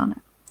influence on it?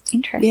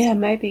 Interesting. Yeah,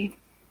 maybe.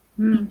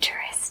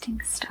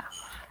 Interesting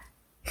stuff.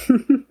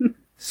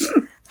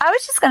 I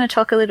was just going to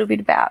talk a little bit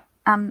about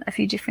a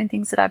few different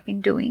things that I've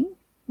been doing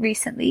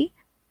recently.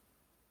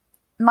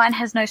 Mine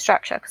has no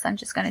structure because I'm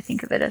just going to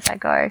think of it as I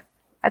go.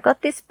 I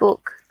got this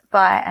book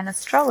by an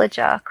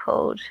astrologer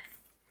called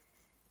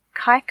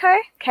Keiko,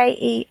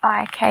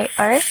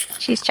 Keiko.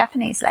 She's a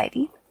Japanese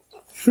lady.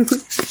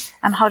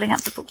 I'm holding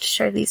up the book to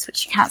show this,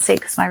 which you can't see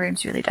because my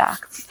room's really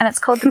dark. And it's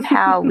called The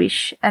Power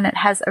Wish, and it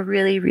has a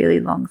really, really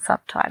long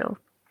subtitle.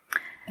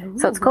 Ooh.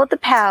 So it's called The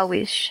Power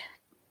Wish.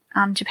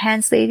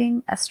 Japan's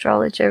leading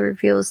astrologer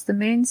reveals the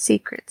moon's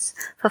secrets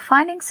for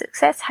finding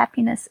success,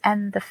 happiness,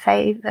 and the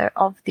favor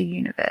of the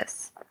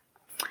universe.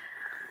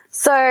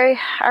 So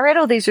I read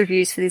all these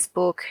reviews for this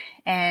book,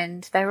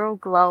 and they were all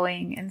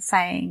glowing and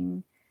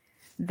saying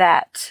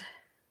that,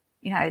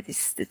 you know,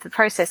 the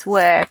process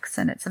works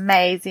and it's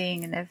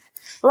amazing and they're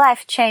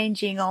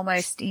life-changing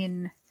almost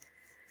in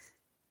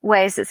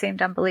ways that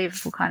seemed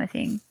unbelievable kind of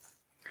thing.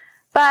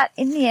 But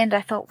in the end,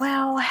 I thought,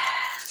 well,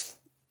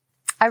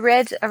 I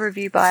read a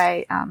review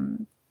by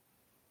an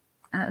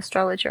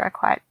astrologer I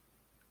quite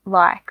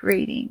like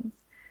reading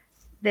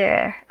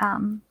their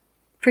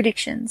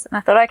predictions, and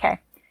I thought, okay,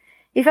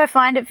 if I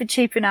find it for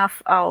cheap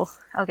enough, I'll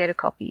get a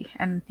copy.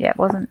 And yeah, it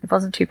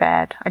wasn't too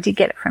bad. I did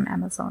get it from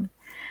Amazon.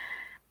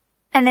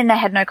 And then they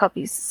had no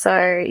copies, so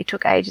it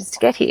took ages to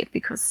get here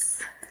because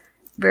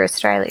we're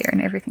Australia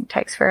and everything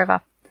takes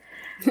forever.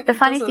 The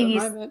funny thing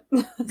is, oh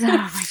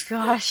my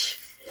gosh.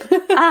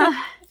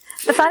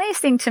 The funniest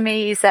thing to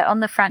me is that on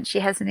the front she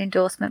has an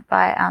endorsement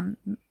by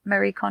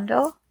Marie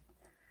Kondo,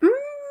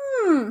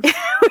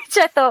 which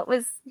I thought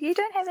was, you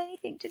don't have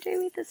anything to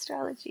do with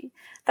astrology.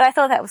 But I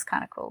thought that was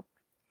kind of cool.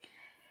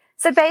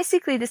 So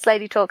basically this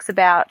lady talks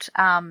about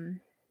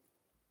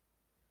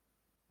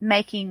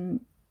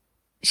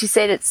she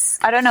said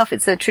I don't know if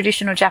it's a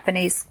traditional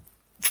Japanese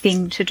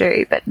thing to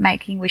do, but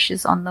making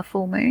wishes on the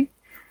full moon.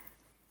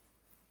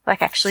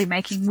 Like actually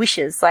making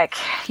wishes, like,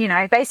 you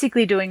know,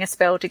 basically doing a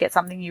spell to get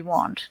something you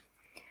want.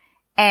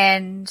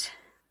 And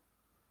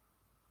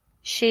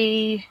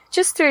she,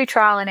 just through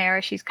trial and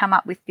error, she's come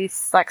up with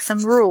this, like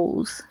some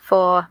rules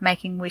for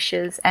making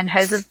wishes, and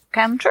hers have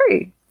come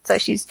true. So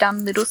she's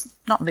done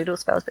not little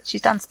spells, but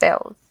she's done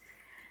spells,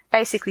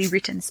 basically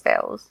written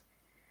spells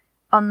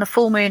on the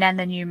full moon and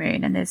the new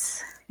moon. And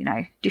there's, you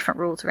know, different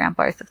rules around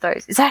both of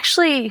those. It's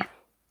actually,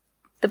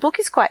 the book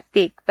is quite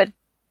thick, but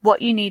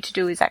what you need to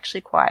do is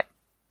actually quite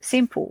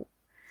simple.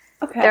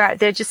 Okay. There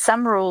are just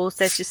some rules.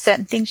 There's just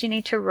certain things you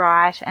need to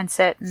write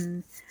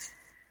and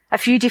a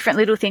few different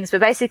little things,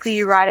 but basically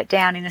you write it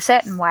down in a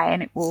certain way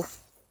and it will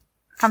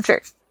come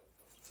true.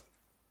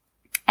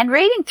 And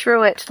reading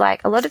through it,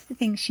 like a lot of the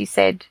things she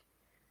said,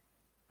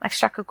 like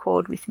struck a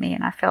chord with me,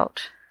 and I felt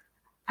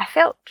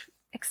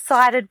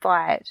excited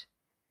by it.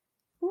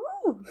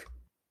 Ooh.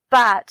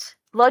 But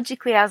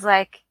logically I was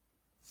like,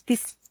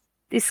 this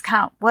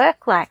can't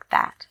work like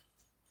that.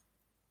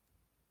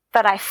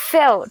 But I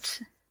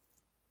felt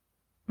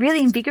really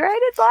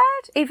invigorated by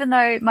it, even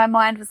though my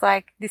mind was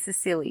like, this is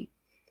silly.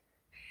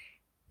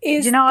 Do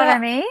you know what I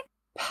mean?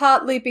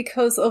 Partly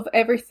because of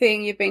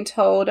everything you've been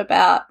told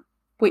about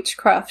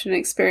witchcraft and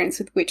experience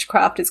with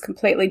witchcraft is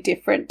completely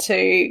different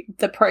to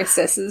the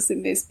processes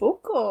in this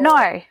book? Or?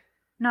 No.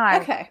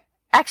 Okay.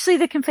 Actually,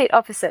 the complete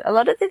opposite. A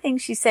lot of the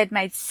things she said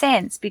made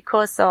sense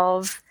because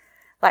of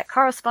like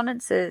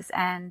correspondences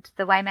and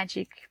the way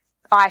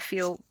I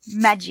feel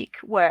magic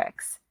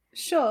works.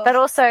 Sure. But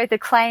also the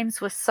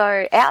claims were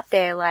so out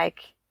there,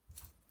 like,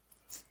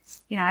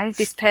 you know,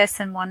 this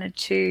person wanted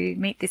to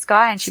meet this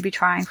guy and she'd be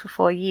trying for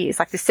 4 years,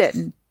 like this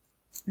certain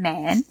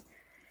man.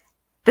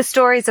 The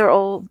stories are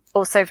all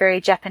also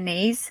very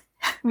Japanese,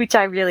 which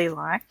I really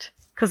liked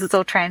because it's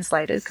all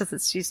translated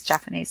because she's a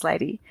Japanese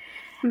lady.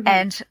 Mm-hmm.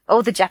 And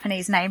all the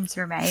Japanese names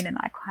remain, and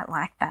I quite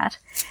like that.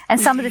 And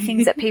some of the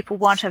things that people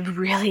want are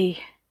really,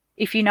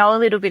 if you know a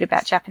little bit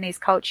about Japanese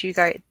culture, you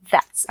go,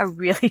 that's a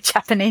really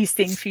Japanese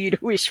thing for you to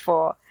wish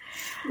for.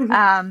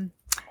 Mm-hmm.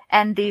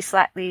 And the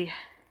slightly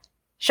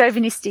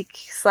chauvinistic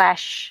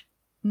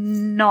 /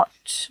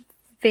 not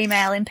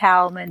female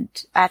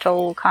empowerment at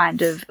all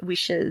kind of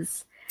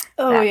wishes.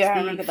 Oh, yeah, I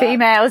remember that.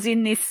 Females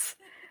in this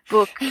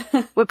book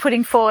were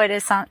putting forward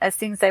as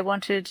things they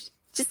wanted.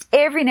 Just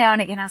every now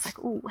and again, I was like,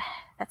 ooh,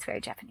 that's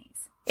very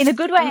Japanese. In a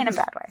good way and a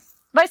bad way.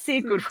 Mostly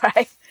a good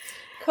way.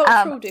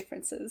 Cultural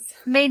differences.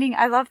 Meaning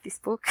I love this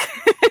book.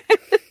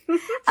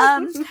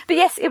 But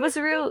yes, it was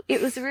a real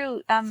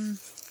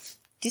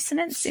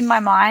dissonance in my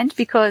mind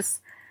because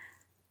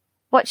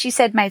what she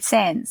said made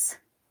sense,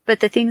 but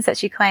the things that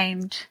she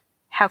claimed,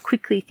 how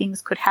quickly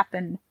things could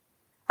happen,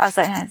 I was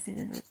like,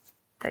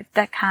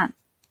 it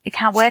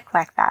can't work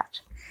like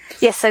that.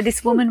 Yes, so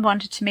this woman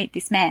wanted to meet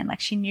this man, like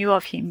she knew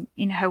of him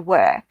in her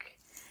work.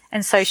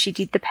 And so she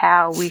did the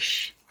power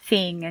wish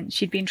thing, and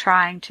she'd been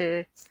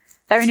they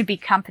were in a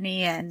big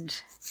company and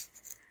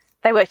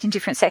they worked in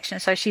different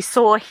sections. So she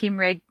saw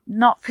him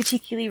not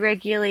particularly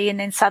regularly, and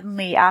then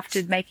suddenly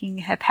after making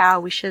her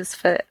power wishes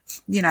for,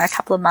 you know, a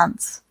couple of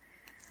months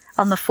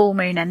on the full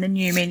moon and the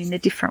new moon in the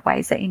different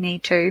ways that you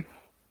need to,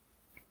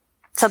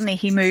 suddenly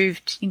he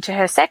moved into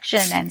her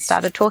section and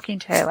started talking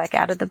to her like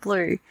out of the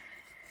blue.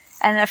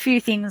 And a few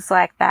things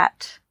like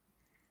that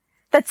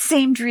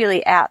seemed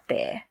really out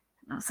there.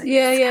 And I was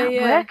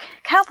like,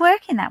 can't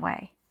work in that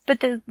way.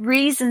 But the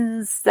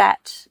reasons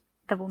that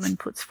the woman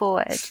puts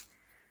forward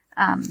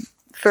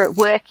for it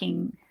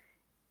working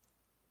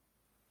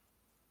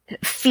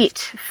fit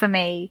for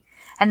me.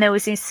 And there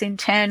was this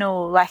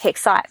internal like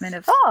excitement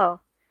of,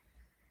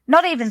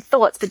 not even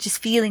thoughts, but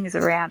just feelings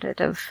around it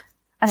of,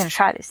 I'm going to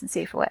try this and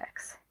see if it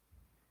works.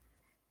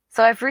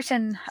 So I've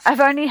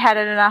only had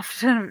it enough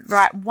to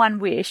write one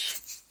wish,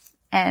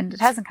 and it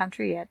hasn't come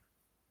true yet.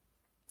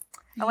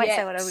 I won't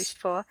say what I wished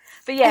for,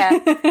 but yeah,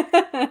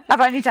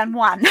 I've only done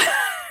one.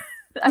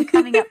 I'm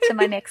coming up to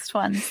my next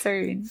one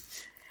soon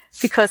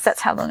because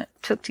that's how long it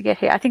took to get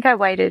here. I think I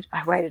waited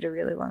a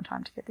really long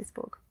time to get this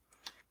book.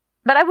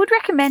 But I would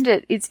recommend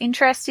it. It's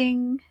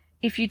interesting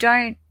if you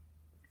don't,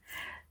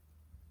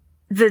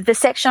 the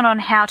section on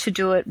how to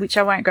do it, which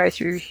I won't go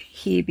through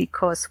here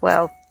because,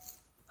 well,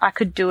 I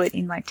could do it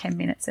in like 10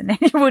 minutes and then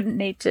you wouldn't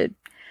need to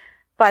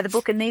buy the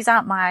book, and these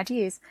aren't my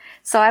ideas,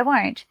 so I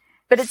won't.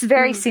 But it's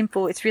very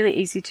simple. It's really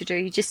easy to do.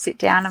 You just sit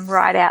down and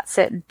write out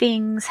certain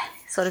things,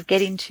 sort of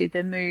get into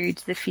the mood,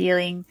 the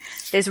feeling.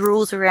 There's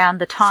rules around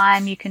the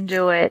time you can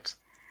do it.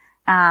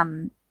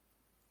 Like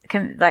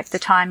the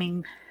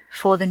timing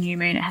for the new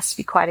moon, it has to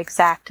be quite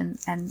exact.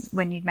 And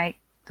when you make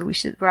the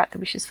wishes, write the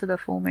wishes for the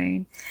full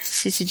moon,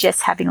 she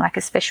suggests having like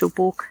a special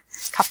book,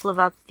 a couple of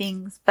other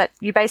things. But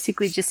you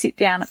basically just sit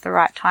down at the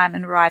right time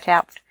and write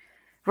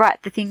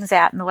the things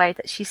out in the way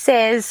that she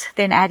says,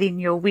 then add in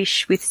your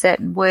wish with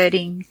certain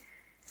wording.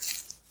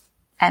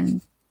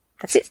 And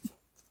that's it.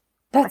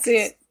 That's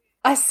it.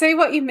 I see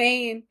what you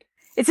mean.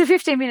 It's a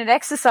 15-minute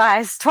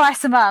exercise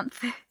twice a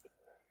month.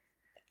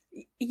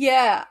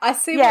 Yeah, I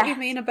see what you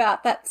mean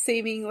about that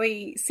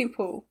seemingly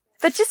simple.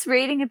 But just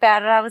reading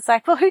about it, I was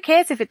like, well, who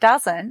cares if it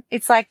doesn't?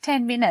 It's like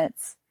 10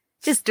 minutes.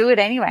 Just do it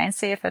anyway and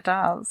see if it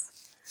does.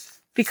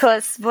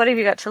 Because what have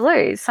you got to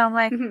lose? So I'm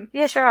like,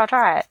 yeah, sure, I'll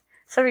try it.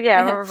 So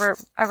yeah,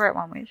 I wrote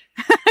one wish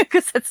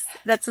because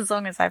that's as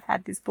long as I've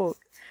had this book.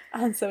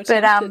 I'm so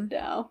tempted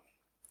now.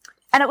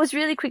 And it was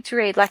really quick to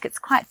read. Like, it's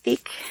quite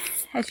thick,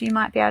 as you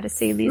might be able to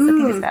see, Liz. I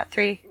think it's about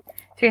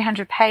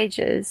 300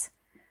 pages.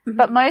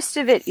 But most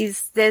of it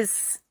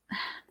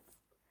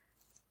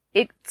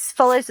it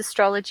follows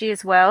astrology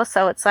as well.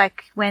 So it's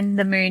like when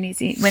the moon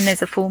when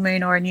there's a full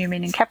moon or a new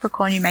moon in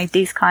Capricorn, you make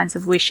these kinds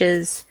of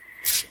wishes.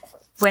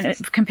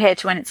 Compared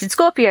to when it's in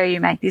Scorpio, you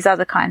make these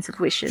other kinds of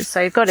wishes.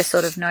 So you've got to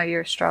sort of know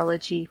your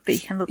astrology, but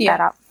you can look that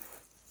up.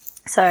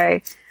 So,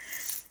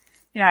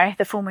 you know,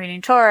 the full moon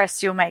in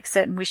Taurus, you'll make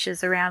certain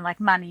wishes around like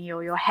money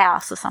or your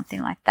house or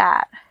something like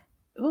that.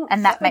 Ooh,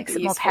 and that makes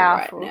it more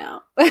powerful. Right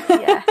now.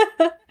 Yeah.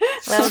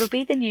 Well, it'll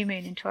be the new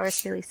moon in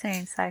Taurus really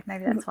soon, so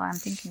maybe that's why I'm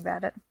thinking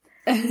about it.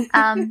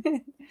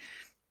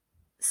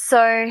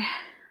 So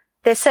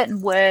there's certain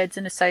words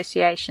and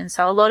associations.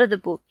 So a lot of the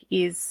book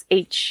is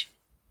each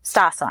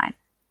star sign.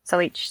 So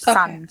each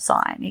sun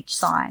sign, each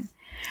sign.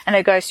 And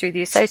it goes through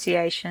the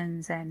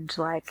associations and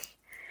like,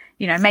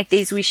 you know, make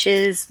these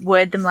wishes,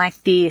 word them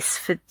like this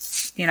for,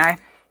 you know,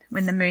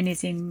 when the moon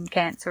is in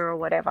Cancer or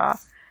whatever.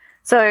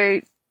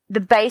 So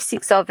the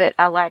basics of it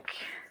are like,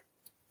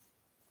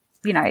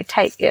 you know, I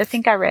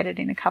think I read it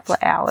in a couple of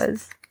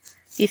hours,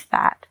 if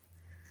that.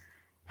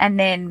 And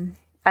then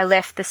I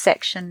left the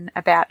section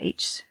about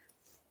each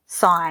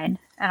sign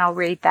and I'll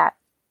read that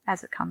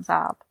as it comes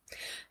up.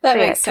 That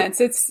makes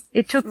sense.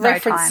 It took no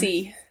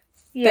time.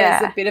 Yeah.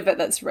 There's a bit of it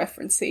that's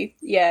referencey.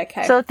 Yeah,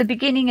 okay. So at the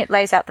beginning it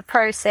lays out the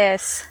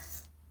process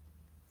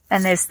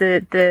and there's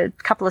the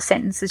couple of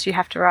sentences you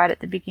have to write at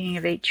the beginning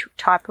of each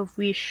type of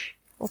wish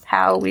or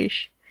power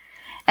wish.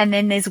 And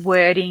then there's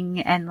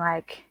wording and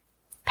like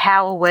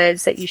power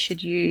words that you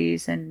should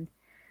use and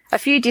a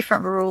few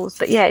different rules.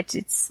 But yeah,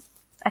 it's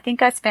I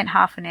think I spent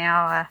half an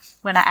hour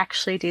when I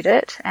actually did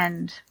it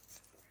and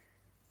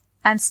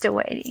I'm still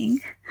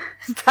waiting.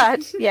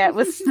 But yeah, it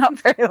was not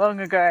very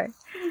long ago.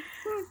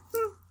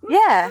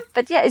 Yeah,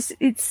 but yeah,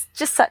 it's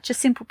just such a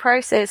simple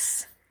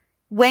process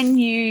when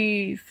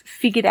you've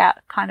figured out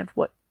kind of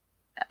what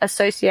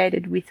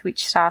associated with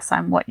which star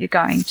sign, what you're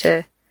going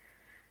to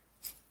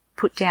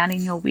put down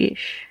in your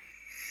wish.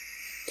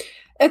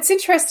 It's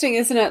interesting,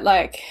 isn't it?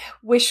 Like,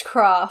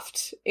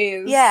 wishcraft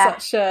is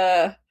such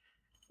a...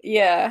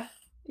 Yeah.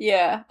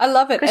 I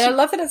love it. And I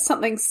love that it's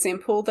something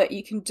simple that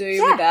you can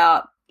do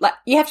without... Like,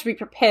 you have to be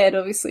prepared,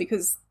 obviously,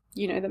 because,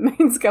 you know, the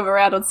moons come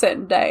around on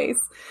certain days.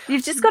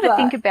 You've just got to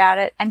think about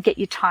it and get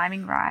your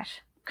timing right.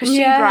 Because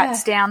she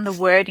writes down the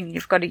wording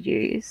you've got to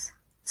use.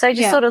 So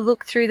just sort of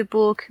look through the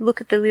book, look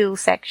at the little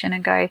section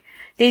and go,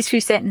 these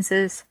few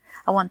sentences,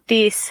 I want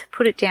this,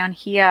 put it down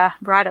here,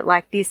 write it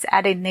like this,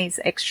 add in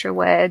these extra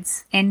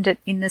words, end it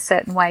in the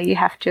certain way you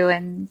have to,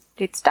 and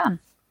it's done.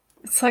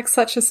 It's like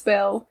such a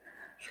spell.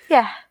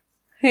 Yeah.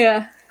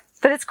 Yeah.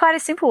 But it's quite a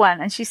simple one,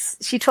 and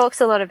she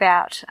talks a lot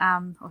about,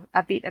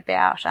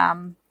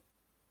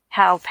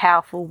 how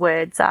powerful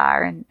words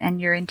are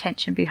and your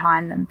intention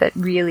behind them, but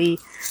really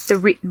the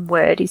written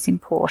word is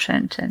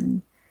important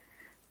and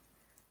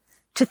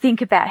to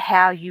think about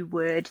how you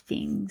word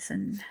things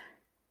and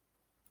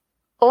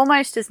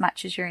almost as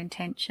much as your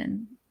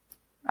intention,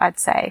 I'd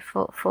say,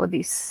 for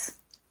this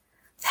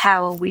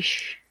power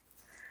wish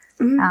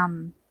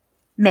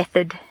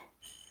method.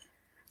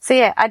 So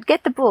yeah, I'd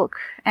get the book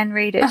and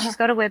read it. She's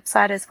got a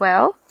website as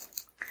well.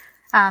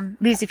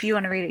 Liz, if you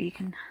want to read it, you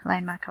can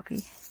loan my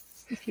copy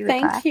if you would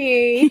like. Thank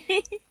you.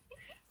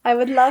 I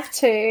would love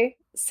to.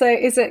 So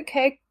is it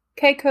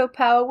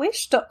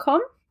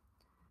keikopowerwish.com?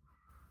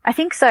 I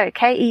think so.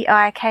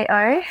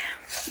 Keiko.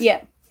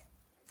 Yeah.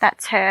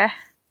 That's her.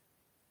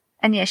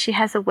 And yeah, she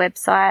has a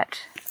website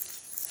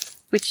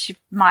which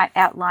might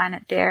outline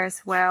it there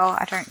as well.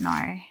 I don't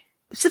know.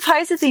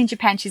 Supposedly in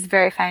Japan she's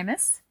very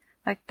famous.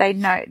 Like, they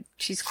know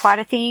she's quite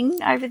a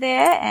thing over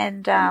there,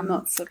 and I'm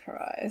not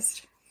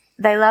surprised.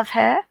 They love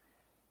her.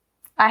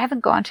 I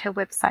haven't gone to her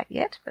website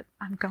yet, but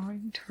I'm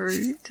going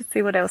to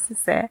see what else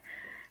is there.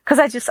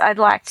 Because I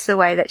liked the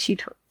way that she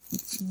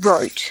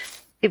wrote.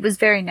 It was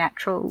very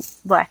natural,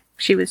 like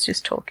she was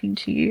just talking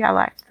to you. I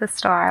liked the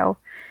style.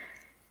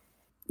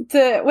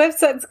 The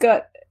website's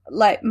got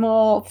like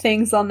more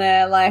things on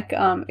there, like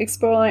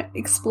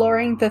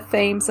exploring the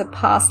themes of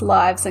past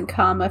lives and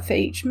karma for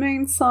each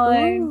moon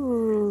sign.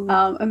 Ooh,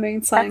 a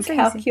moon sign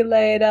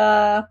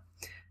calculator.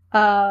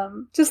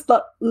 Just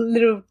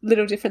little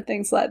different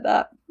things like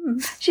that.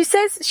 She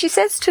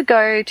says to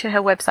go to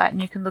her website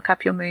and you can look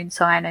up your moon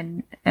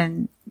sign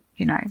and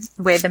you know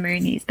where the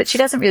moon is, but she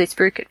doesn't really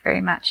spruik it very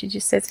much. She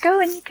just says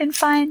go and you can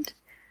find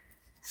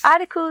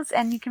articles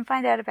and you can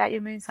find out about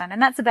your moon sign,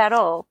 and that's about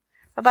all.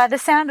 But by the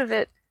sound of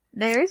it,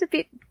 there is a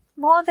bit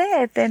more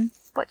there than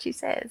what she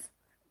says.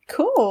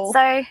 Cool. So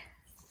I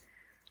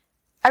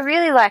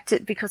really liked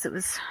it because it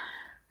was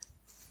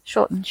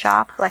short and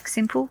sharp, like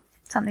simple,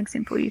 something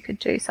simple you could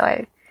do.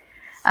 So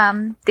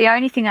the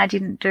only thing I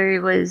didn't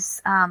do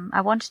was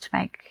I wanted to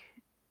make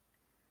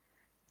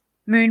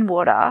moon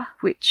water,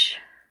 which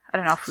I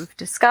don't know if we've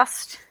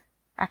discussed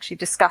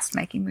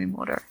making moon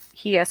water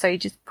here. So you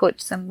just put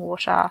some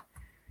water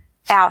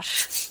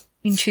out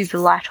into the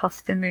light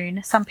of the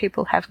moon. Some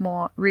people have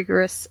more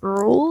rigorous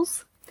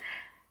rules.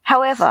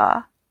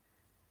 However,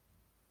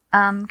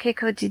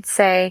 Kiko did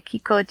say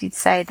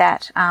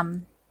that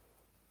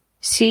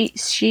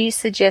she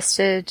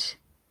suggested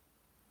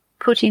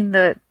putting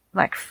the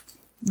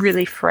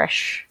really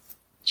fresh,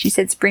 she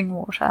said spring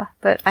water,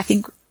 but I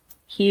think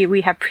here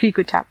we have pretty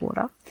good tap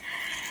water.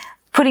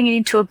 Putting it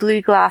into a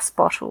blue glass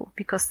bottle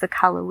because the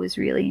colour was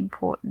really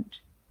important.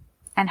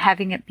 And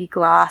having it be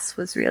glass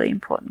was really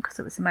important because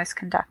it was the most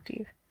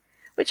conductive,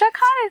 which I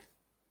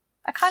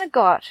kind of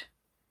got,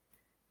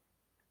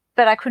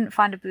 but I couldn't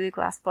find a blue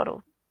glass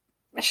bottle.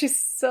 She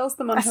sells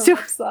them on her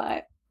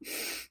website,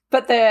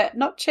 but they're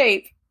not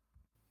cheap.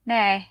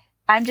 No,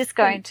 I'm just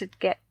going to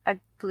get a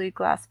blue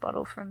glass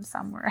bottle from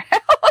somewhere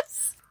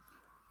else.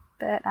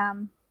 But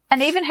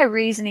and even her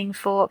reasoning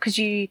for, because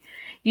you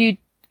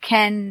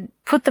can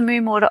put the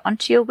moon water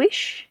onto your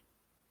wish.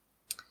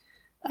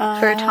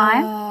 For a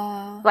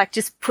time, like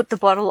just put the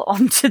bottle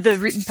onto the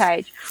written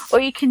page,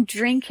 or you can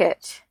drink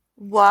it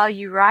while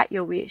you write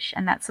your wish,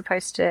 and that's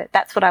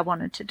what I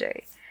wanted to do,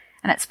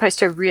 and it's supposed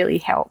to really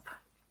help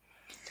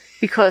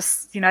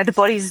because, you know, the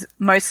body's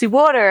mostly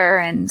water,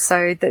 and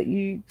so that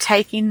you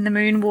take in the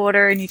moon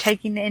water and you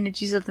take in the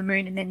energies of the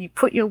moon, and then you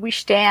put your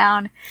wish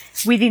down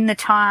within the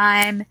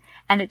time,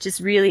 and it just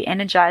really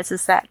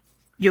energizes that.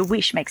 Your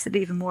wish makes it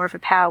even more of a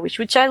power wish,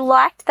 which I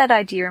liked that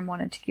idea and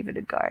wanted to give it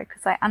a go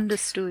because I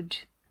understood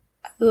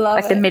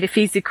the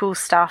metaphysical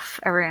stuff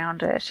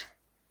around it.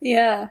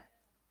 Yeah.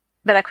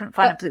 But I couldn't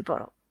find a blue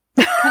bottle.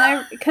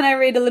 Can I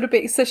read a little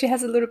bit? So she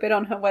has a little bit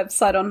on her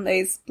website on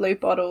these blue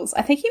bottles.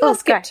 I think you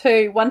must get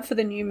two, one for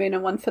the new moon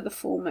and one for the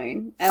full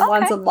moon. And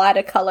one's a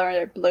lighter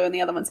colour blue and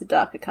the other one's a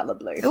darker colour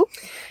blue. Ooh.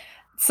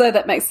 So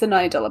that makes the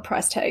 $90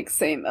 price tag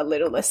seem a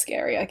little less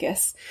scary, I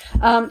guess.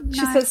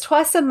 She says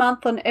twice a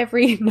month on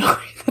every... No,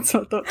 that's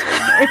what I thought.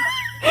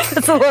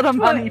 That's a lot of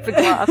money for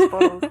glass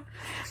bottles.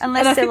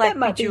 Unless they're like that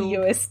might be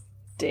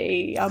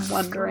USD, I'm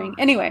wondering.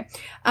 Anyway,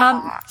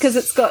 because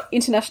it's got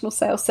international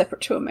sales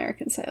separate to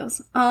American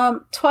sales.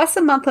 Twice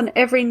a month on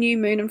every new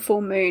moon and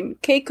full moon,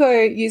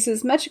 Kiko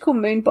uses magical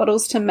moon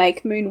bottles to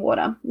make moon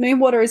water. Moon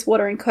water is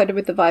water encoded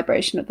with the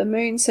vibration of the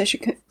moon, so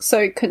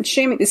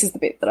consuming... This is the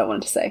bit that I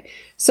wanted to say.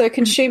 So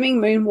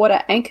consuming moon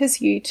water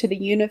anchors you to the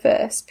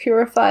universe,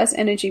 purifies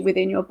energy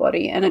within your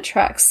body, and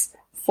attracts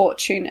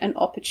fortune and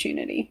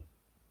opportunity.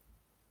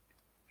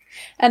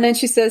 And then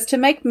she says, to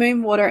make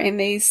moon water in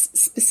these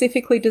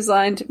specifically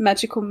designed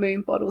magical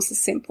moon bottles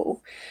is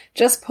simple.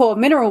 Just pour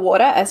mineral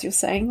water, as you're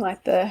saying,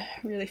 like the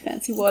really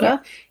fancy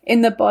water,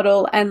 in the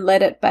bottle and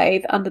let it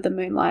bathe under the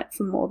moonlight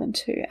for more than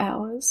 2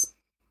 hours.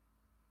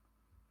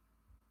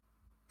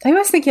 I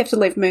always think you have to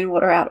leave moon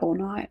water out all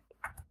night.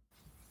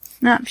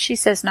 No, she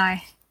says no.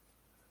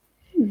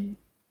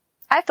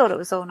 I thought it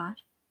was all night.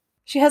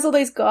 She has all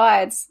these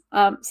guides.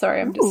 Sorry,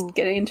 I'm just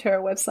getting into her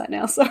website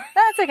now. Sorry.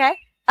 No, it's okay.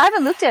 I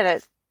haven't looked at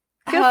it.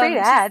 Feel free to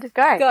add.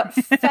 Go. Got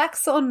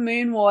facts on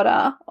moon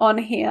water on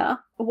here,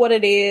 what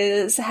it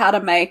is, how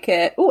to make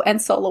it,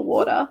 and solar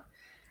water.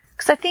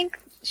 Because I think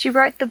she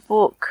wrote the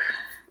book.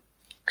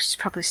 She's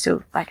probably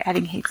still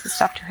adding heaps of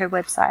stuff to her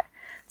website,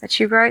 but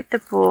she wrote the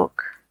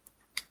book.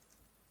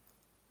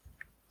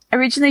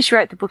 Originally, she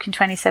wrote the book in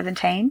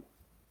 2017,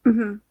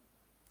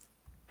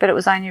 but it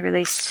was only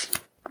released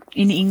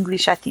in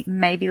English, I think,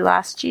 maybe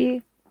last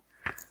year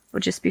or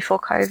just before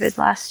COVID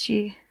last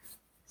year.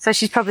 So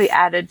she's probably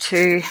added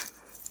to,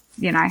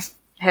 you know,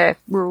 her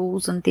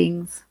rules and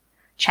things,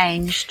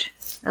 changed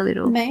a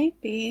little.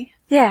 Maybe.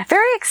 Yeah,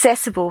 very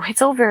accessible.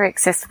 It's all very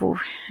accessible.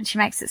 And she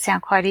makes it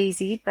sound quite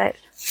easy, but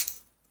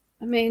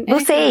I mean, we'll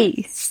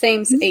see.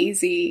 Seems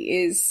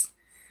easy is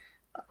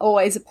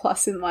always a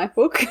plus in my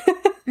book.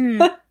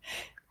 Yeah,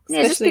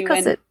 just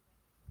because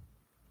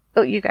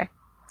Oh, you go.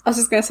 I was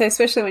just going to say,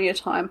 especially when you're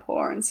time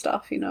poor and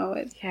stuff, you know,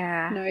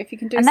 Yeah. You know, if you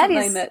can do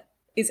something that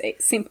is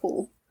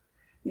simple.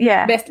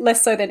 Yeah.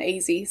 Less so than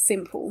easy,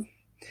 simple.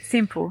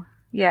 Simple.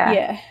 Yeah.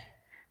 Yeah.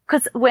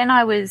 Because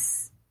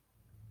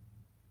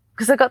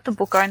I got the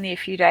book only a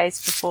few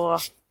days before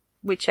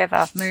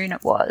whichever moon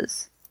it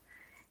was.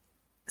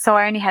 So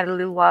I only had a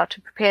little while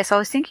to prepare. So I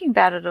was thinking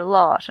about it a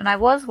lot, and I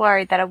was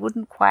worried that I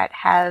wouldn't quite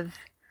have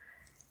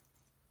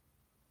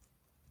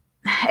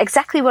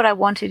exactly what I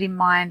wanted in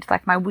mind,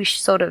 like my wish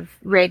sort of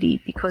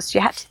ready, because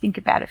you had to think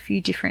about a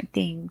few different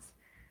things.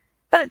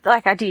 But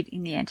like I did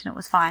in the end, and it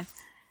was fine.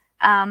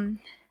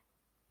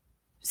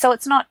 So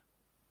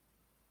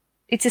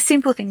it's a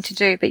simple thing to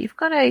do, but you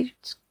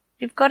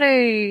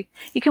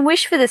can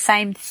wish for the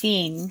same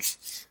thing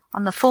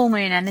on the full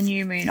moon and the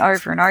new moon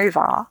over and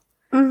over.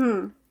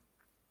 Mm-hmm.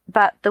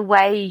 But the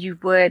way you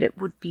word it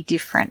would be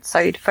different. So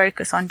you'd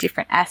focus on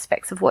different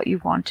aspects of what you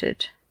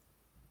wanted,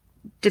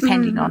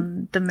 depending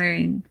on the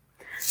moon.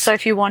 So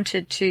if you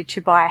wanted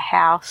to buy a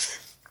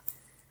house,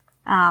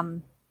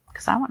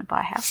 because I want to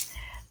buy a house,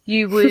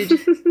 you would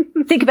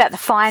think about the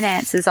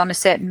finances on a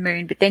certain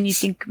moon, but then you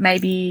think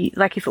maybe,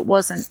 like if it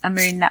wasn't a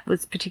moon that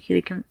was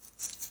particularly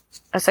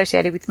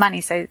associated with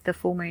money, so the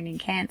full moon in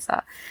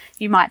Cancer,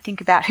 you might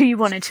think about who you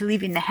wanted to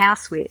live in the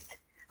house with,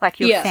 like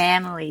your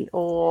family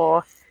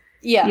or,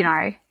 you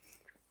know.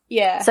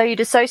 Yeah. So you'd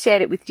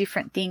associate it with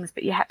different things,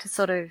 but you had to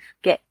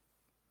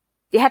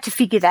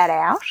figure that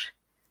out.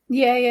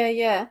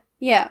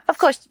 Yeah. Of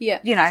course, you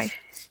know,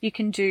 you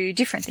can do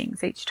different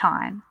things each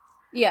time.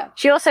 Yeah.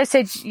 She also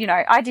said, you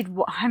know,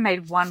 I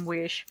made one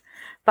wish,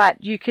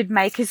 but you could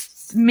make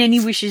as many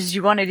wishes as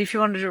you wanted. If you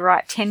wanted to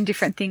write 10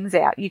 different things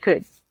out, you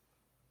could.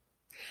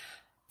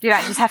 You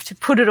don't just have to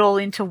put it all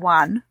into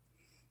one.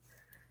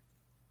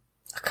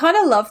 I kind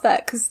of love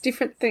that because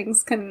different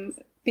things can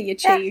be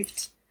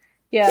achieved.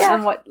 Yeah.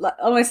 And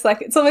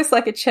it's almost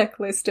like a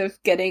checklist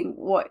of getting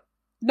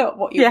not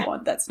what you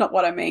want. That's not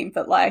what I mean,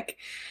 but like,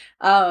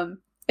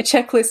 a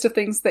checklist of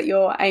things that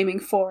you're aiming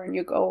for and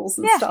your goals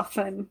and stuff.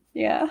 And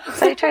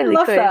so you totally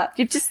love could. That.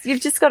 You've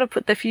just got to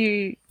put the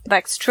few,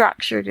 like,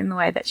 structured in the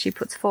way that she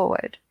puts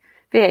forward.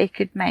 But yeah, you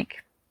could make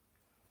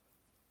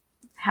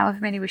however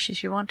many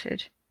wishes you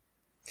wanted.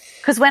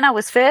 Because when I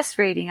was first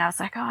reading, I was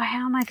like, oh,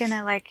 how am I going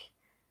to, like,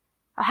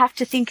 I have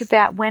to think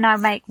about when I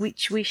make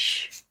which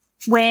wish,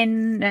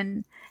 when,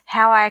 and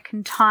how I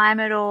can time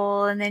it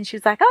all. And then she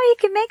was like, oh, you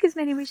can make as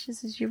many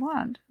wishes as you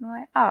want. I'm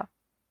like, oh,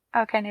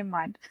 okay, never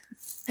mind.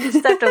 You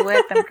just have to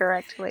word them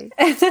correctly.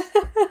 I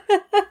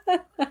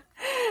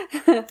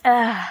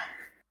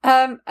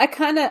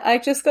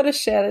just got to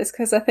share this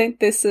because I think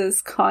this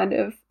is kind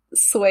of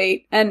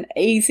sweet and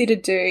easy to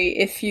do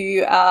if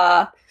you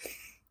are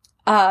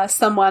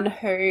someone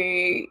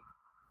who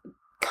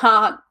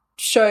can't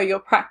show your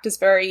practice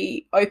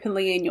very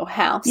openly in your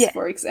house,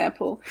 for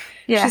example.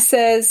 She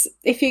says,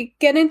 if you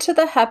get into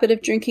the habit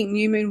of drinking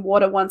new moon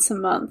water once a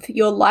month,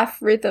 your life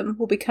rhythm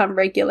will become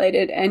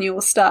regulated and you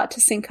will start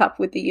to sync up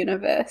with the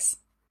universe.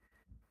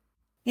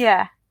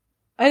 Yeah.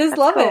 I just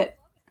love it.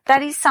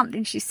 That is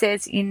something she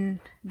says in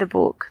the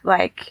book.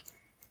 Like,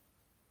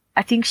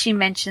 I think she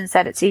mentions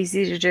that it's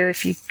easy to do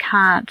if you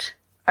can't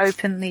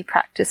openly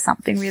practice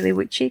something really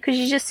witchy, because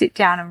you just sit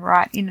down and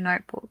write in a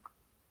notebook.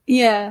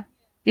 Yeah.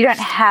 You don't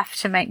have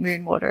to make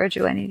moon water or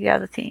do any of the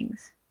other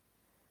things.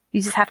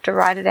 You just have to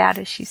write it out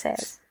as she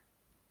says.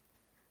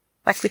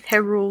 Like with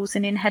her rules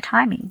and in her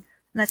timing.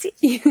 And that's it.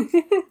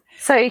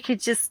 So you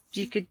could,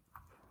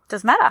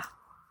 doesn't matter.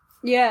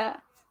 Yeah.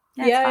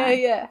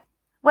 Yeah.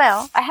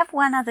 Well, I have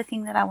one other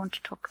thing that I want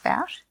to talk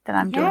about that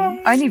I'm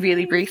doing, only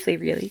really briefly,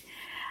 really.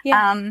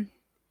 Yeah.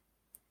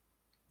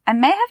 I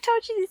may have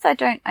told you this, I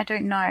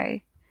don't know.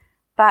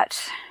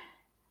 But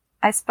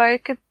I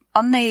spoke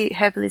on the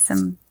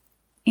herbalism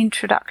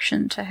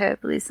introduction to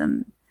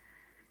herbalism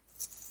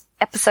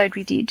episode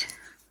we did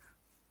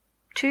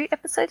 3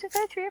 episodes ago.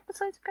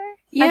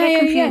 I get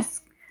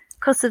confused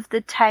because of the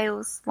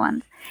Tales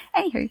one.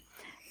 Anywho,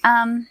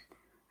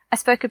 I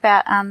spoke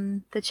about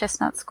the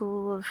Chestnut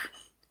School of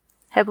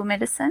Herbal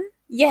Medicine.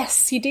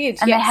 Yes, you did.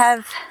 And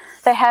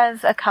they have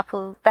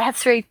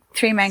three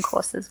main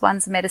courses.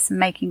 One's a medicine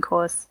making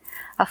course,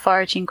 a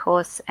foraging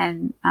course,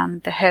 and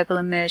the herbal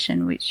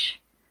immersion, which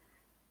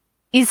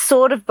is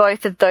sort of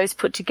both of those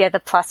put together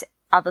plus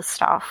other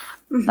stuff,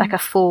 like a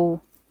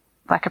full,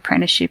 like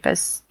apprenticeship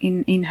as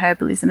in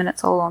herbalism, and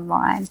it's all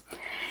online.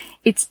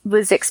 It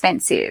was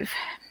expensive,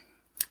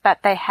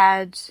 but they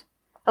had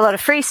a lot of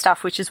free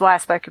stuff, which is why I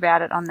spoke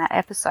about it on that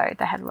episode.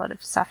 They had a lot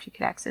of stuff you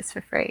could access for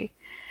free.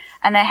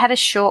 And they had a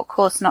short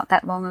course not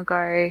that long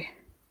ago,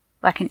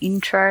 like an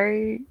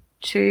intro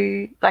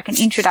to like an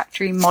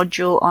introductory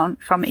module on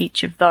from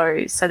each of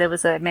those. So there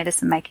was a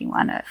medicine making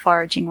one, a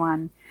foraging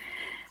one,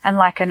 and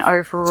like an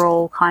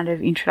overall kind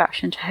of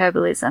introduction to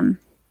herbalism.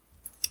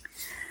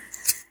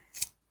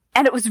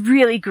 And it was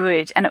really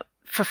good. And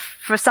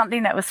for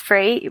something that was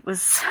free, it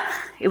was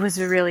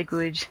a really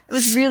good. It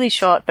was really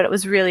short, but it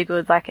was really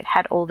good. Like it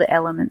had all the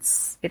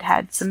elements. It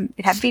had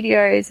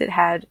videos. It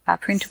had a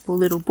printable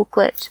little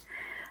booklet,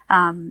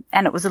 and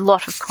it was a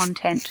lot of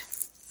content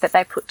that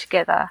they put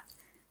together.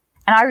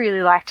 And I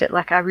really liked it.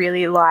 Like I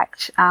really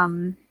liked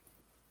I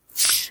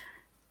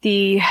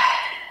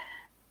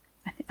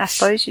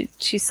suppose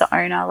she's the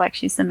owner. Like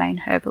she's the main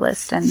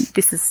herbalist, and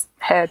this is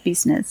her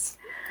business.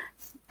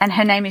 And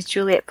her name is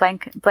Juliet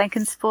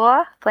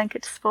Blankenspoor. And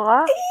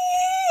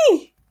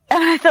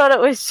I thought it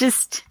was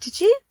just, did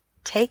you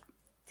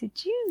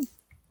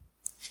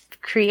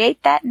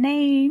create that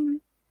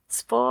name,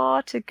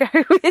 Spoor, to go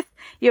with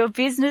your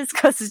business?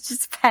 Because it's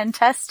just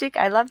fantastic.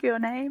 I love your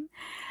name.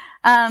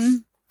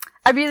 I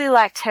really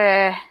liked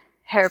her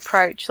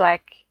approach.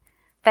 Like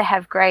they're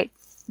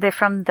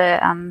from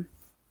the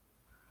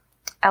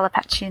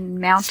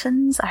Appalachian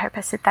Mountains. I hope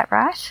I said that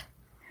right.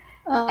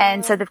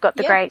 And so they've got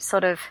the great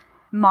sort of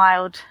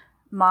mild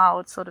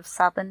sort of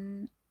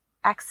southern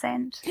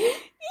accent,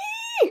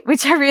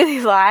 which I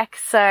really like.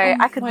 So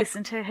I could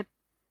listen to her.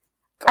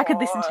 I could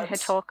listen to her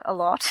talk a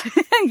lot.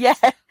 Yeah.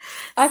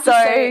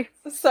 Sorry,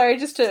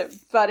 just to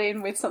butt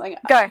in with something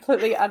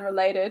completely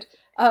unrelated.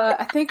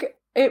 I think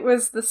it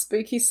was the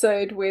Spooky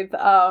Sode with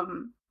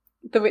the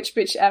Witch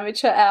Bitch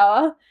Amateur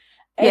Hour.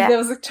 And there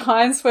was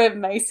times where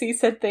Macy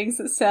said things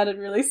that sounded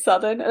really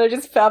southern, and I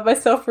just found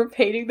myself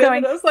repeating them,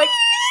 and I was like,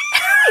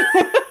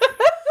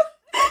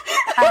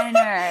 I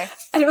know.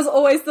 And it was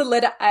always the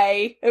letter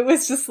A. It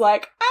was just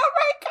like, oh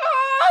my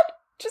God,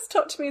 just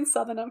talk to me in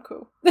southern, I'm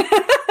cool.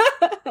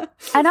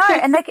 I know,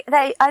 and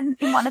they in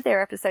one of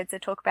their episodes they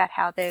talk about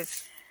how they've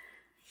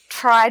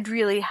tried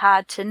really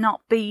hard to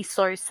not be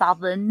so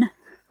southern,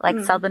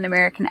 like Southern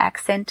American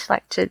accent,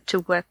 like to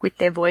work with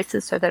their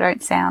voices so they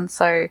don't sound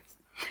so,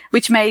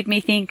 which made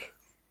me think,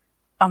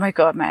 oh my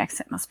God, my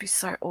accent must be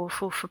so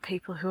awful for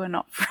people who are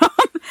not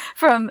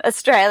from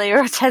Australia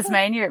or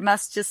Tasmania. It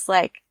must just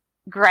like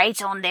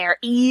grate on their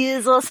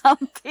ears or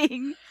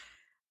something.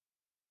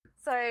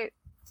 So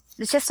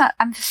the Chestnut,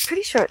 I'm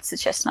pretty sure it's the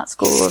Chestnut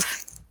School of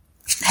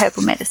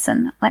Herbal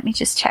Medicine. Let me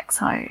just check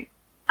so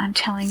I'm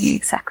telling you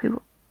exactly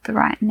what the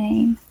right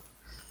name.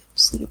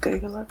 Just need to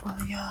Google it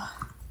while you are.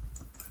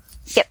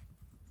 Yep.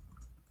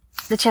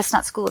 The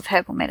Chestnut School of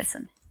Herbal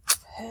Medicine.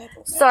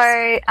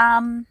 So,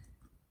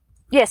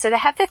 so they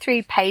have their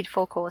 3 paid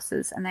for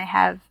courses, and they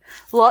have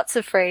lots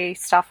of free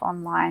stuff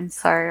online.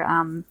 So,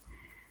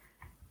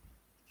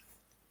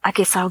 I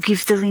guess I'll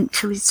give the link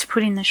to Liz to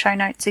put in the show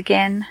notes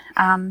again.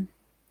 And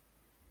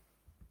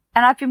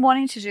I've been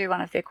wanting to do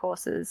one of their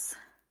courses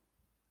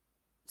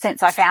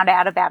since I found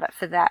out about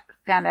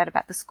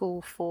the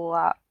school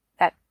for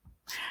that.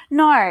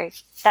 No,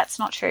 that's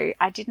not true.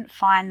 I didn't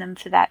find them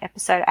for that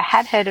episode. I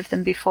had heard of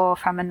them before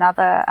from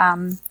another,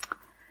 I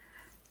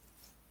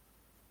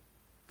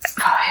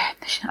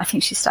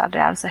think she started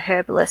out as a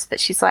herbalist,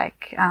 but she's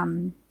like,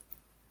 One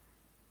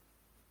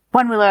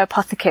Willow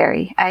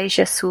Apothecary,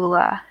 Asia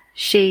Sula.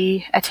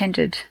 She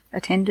attended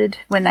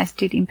when they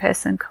did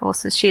in-person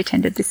courses. She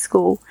attended this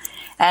school,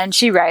 and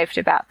she raved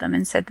about them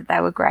and said that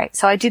they were great.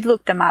 So I did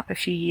look them up a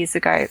few years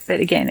ago, but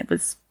again, it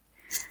was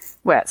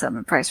outside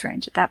my price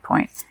range at that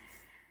point.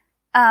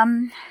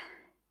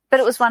 But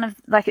it was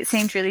it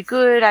seemed really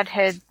good. I'd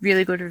heard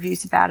really good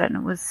reviews about it, and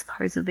it was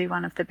supposedly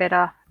one of the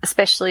better,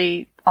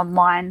 especially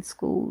online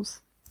schools.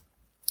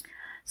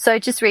 So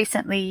just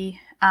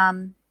recently,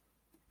 they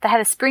had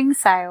a spring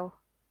sale.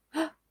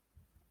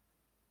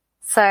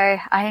 So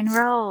I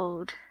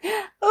enrolled.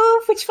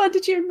 Oh, which one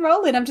did you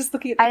enroll in? I'm just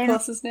looking at the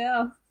courses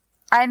now.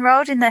 I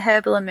enrolled in the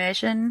Herbal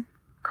Immersion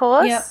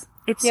course. Yep.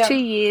 It's 2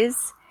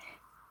 years.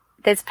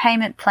 There's a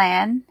payment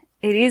plan.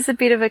 It is a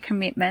bit of a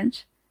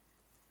commitment.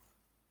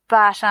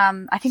 But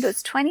I think it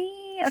was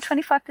 20 or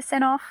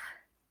 25% off.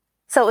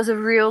 So it was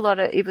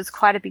it was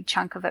quite a big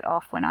chunk of it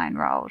off when I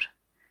enrolled.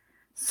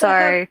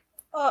 So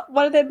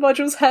one of their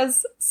modules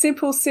has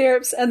simple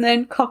syrups and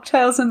then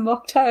cocktails and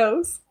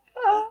mocktails.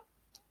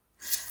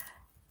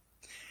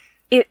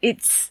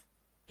 It's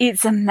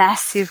a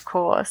massive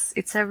course.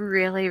 It's a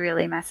really,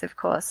 really massive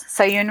course.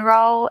 So you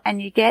enroll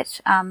and you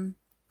get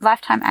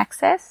lifetime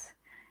access.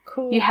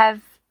 Cool. You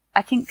have,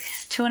 I think,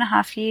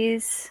 2.5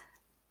 years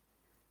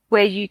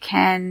where you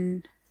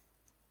can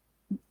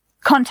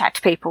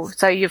contact people.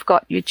 So you've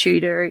got your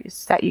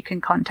tutors that you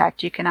can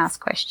contact. You can ask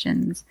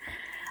questions.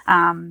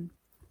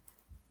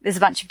 There's a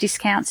bunch of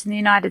discounts in the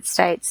United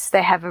States.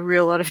 They have a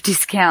real lot of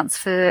discounts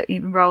for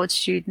enrolled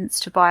students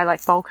to buy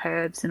like bulk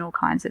herbs and all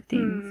kinds of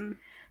things.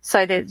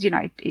 So there's,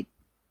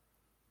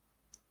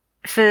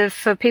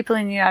 for people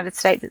in the United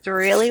States, it's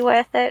really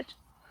worth it.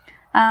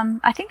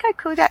 I think I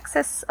could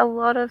access a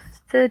lot of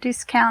the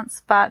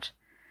discounts, but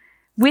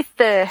with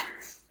the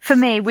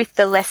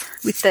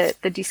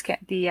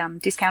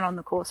discount on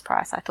the course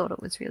price, I thought it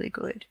was really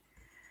good.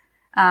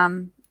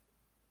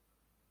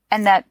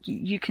 and that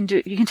you can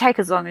take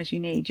as long as you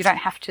need. You don't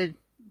have to.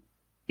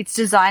 It's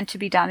designed to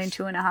be done in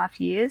 2.5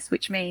 years,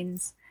 which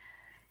means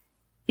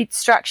it's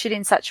structured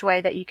in such a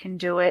way that you can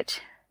do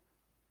it.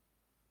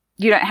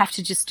 You don't have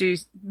to just do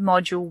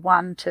module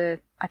 1 to,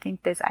 I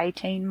think there's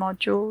 18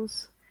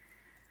 modules.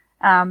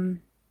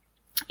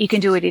 You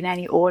can do it in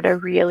any order,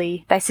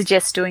 really. They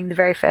suggest doing the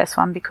very first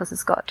one because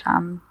it's got,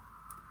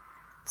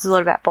 there's a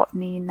lot about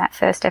botany in that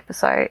first module.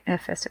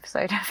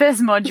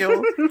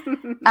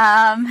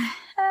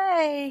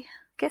 Hey,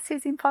 guess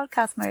who's in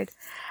podcast mode?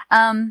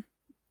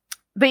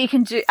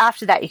 But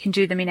after that, you can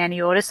do them in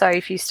any order. So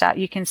if you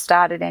can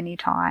start at any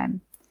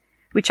time,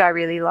 which I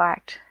really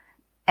liked.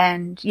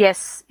 And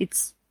yes,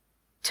 it's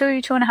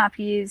 2.5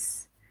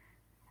 years,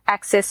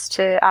 access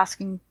to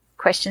asking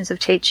questions of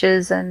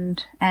teachers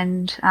and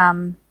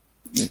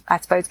I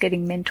suppose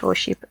getting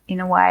mentorship in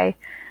a way.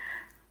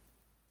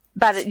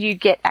 But you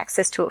get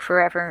access to it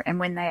forever, and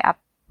when they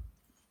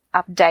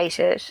update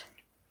it,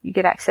 you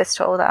get access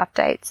to all the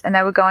updates. And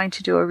they were going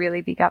to do a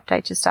really big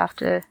update just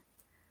after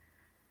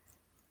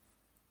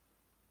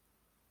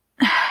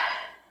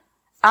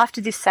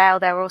this sale.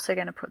 They were also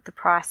going to put the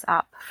price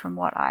up from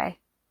what I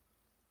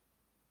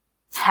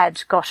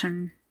had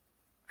gotten,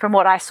 from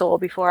what I saw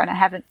before, and I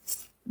haven't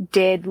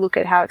dared look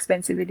at how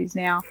expensive it is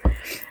now.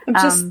 I'm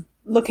just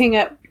looking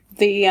at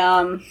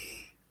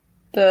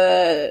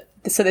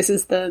so this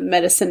is the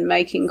medicine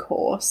making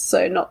course,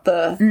 so not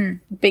the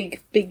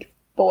big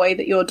boy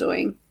that you're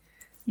doing.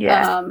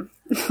 Yeah.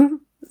 That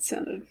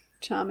sounded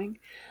charming.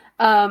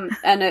 And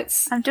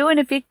I'm doing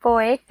a big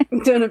boy.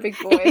 Doing a big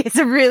boy. It's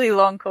a really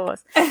long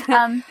course.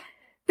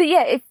 But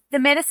yeah, the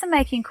medicine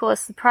making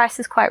course, the price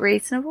is quite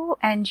reasonable,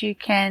 and you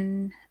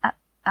can,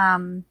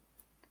 I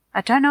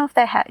don't know if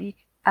they have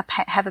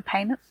a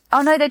payment.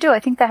 Oh no, they do. I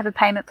think they have a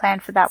payment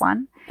plan for that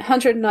one.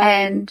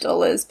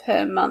 $109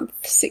 per month,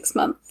 6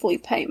 monthly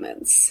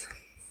payments.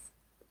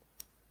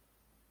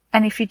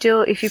 And if you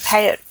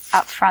pay it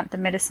up front, the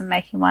medicine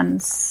making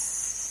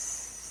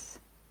one's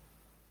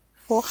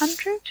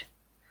 $400?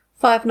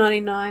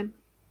 $599.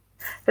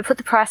 They put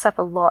the price up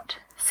a lot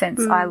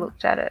since I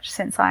looked at it,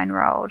 since I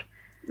enrolled.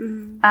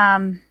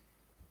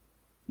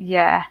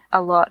 Yeah,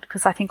 a lot,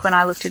 because I think when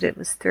I looked at it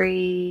was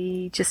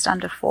just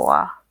under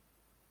 4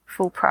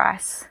 full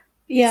price.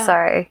 Yeah.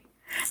 So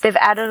they've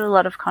added a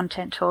lot of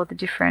content to all the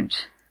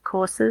different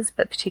courses,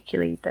 but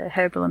particularly the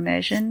herbal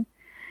immersion.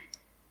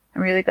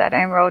 I'm really glad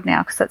I enrolled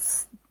now,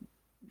 because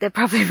they're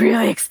probably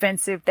really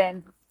expensive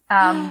then.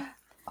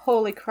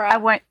 Holy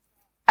crap.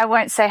 I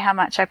won't say how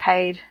much I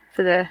paid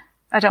for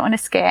I don't want to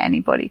scare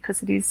anybody,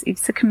 because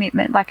it's a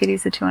commitment, like it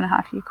is a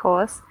 2.5-year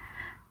course.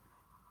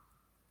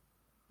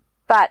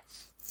 But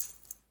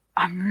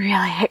I'm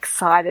really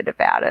excited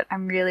about it.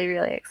 I'm really,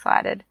 really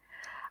excited.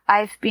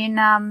 I've been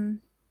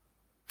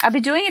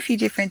doing a few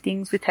different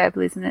things with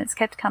herbalism, and it's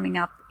kept coming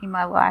up in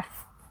my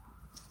life.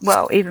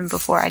 Well, even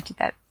before I did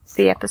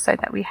the episode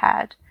that we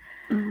had.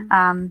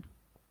 I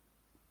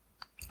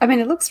mean,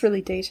 it looks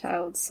really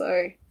detailed.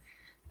 So,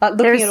 like,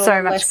 looking there's at all so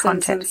the much lessons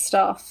content and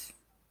stuff,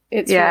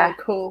 it's really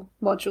cool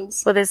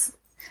modules. Well,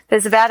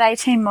 there's about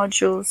 18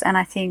 modules, and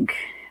I think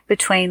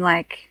between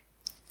like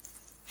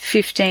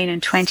 15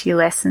 and 20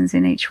 lessons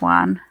in each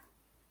one.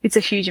 It's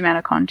a huge amount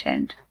of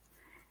content.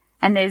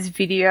 And there's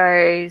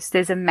videos,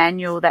 there's a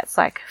manual that's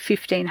like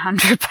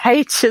 1,500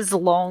 pages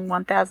long,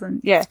 about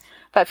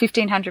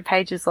 1,500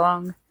 pages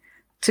long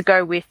to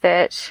go with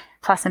it,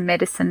 plus a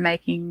medicine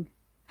making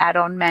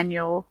add-on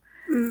manual.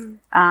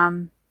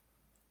 The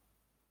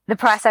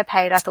price I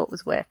paid, I thought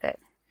was worth it.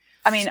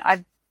 I mean,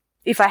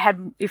 if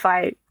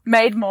I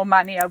made more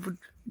money, I would,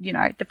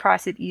 the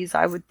price it is,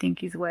 I would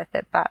think is worth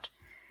it, but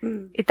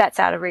if that's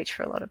out of reach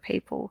for a lot of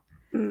people,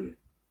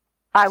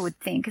 I would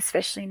think,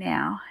 especially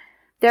now.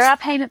 There are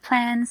payment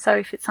plans, so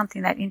if it's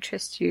something that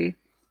interests you,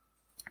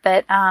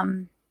 but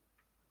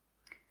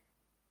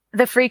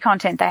the free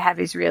content they have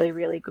is really,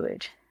 really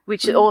good,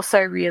 which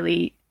also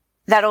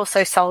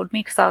sold me,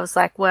 because I was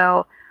like,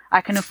 well,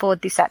 I can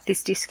afford this at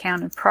this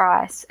discounted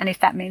price, and if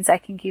that means I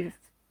can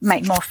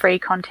make more free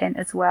content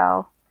as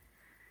well,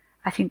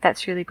 I think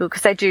that's really good,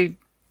 because they do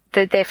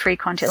their free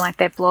content, like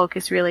their blog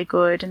is really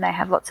good, and they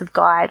have lots of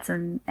guides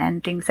and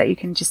things that you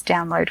can just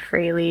download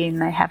freely,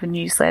 and they have a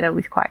newsletter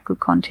with quite good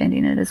content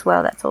in it as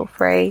well. That's all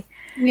free.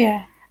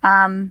 Yeah.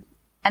 And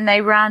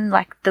they run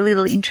like the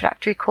little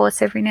introductory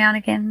course every now and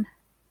again,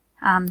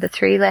 the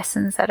 3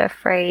 lessons that are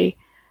free,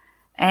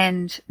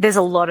 and there's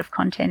a lot of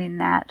content in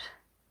that,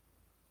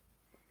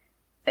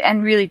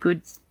 and really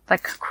good,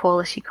 like,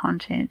 quality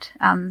content.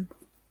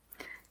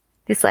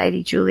 This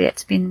lady, Julia,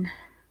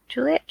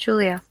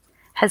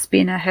 has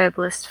been a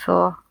herbalist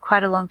for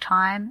quite a long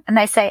time. And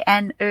they say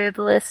an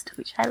herbalist,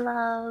 which I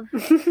love,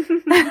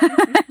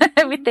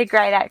 with their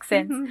great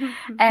accents.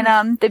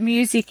 And the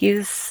music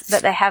is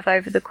that they have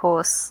over the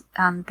course,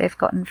 they've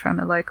gotten from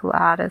a local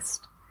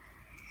artist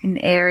in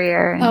the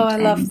area. And, I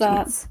love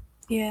that.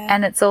 Yeah.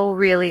 And it's all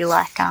really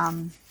like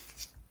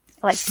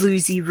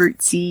bluesy,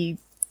 rootsy,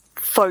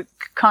 folk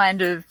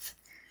kind of,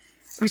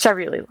 which I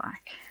really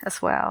like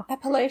as well.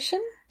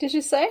 Appellation, did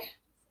you say?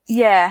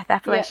 Yeah, the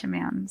Appalachian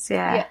Mountains,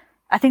 Yeah.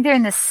 I think they're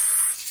in the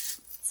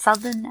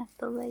southern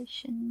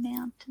Appalachian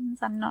Mountains.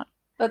 I'm not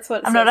That's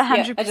what it I'm says. not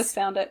 100%. Yeah, I just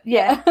found it.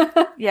 Yeah.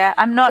 Yeah,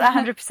 I'm not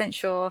 100%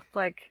 sure.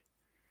 Like,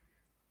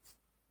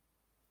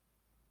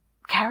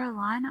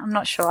 Carolina? I'm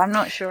not sure. I'm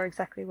not sure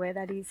exactly where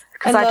that is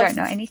because I don't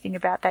know anything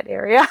about that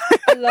area.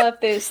 I love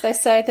this. They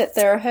say that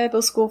they're a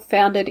herbal school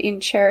founded in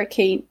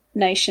Cherokee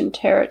Nation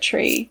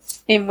territory,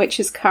 in which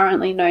is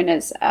currently known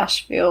as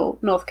Asheville,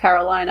 North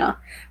Carolina.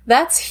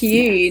 That's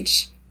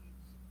huge.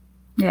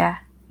 Yeah.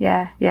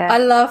 I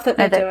love that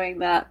they're doing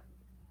that.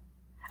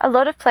 A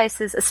lot of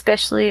places,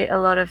 especially a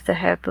lot of the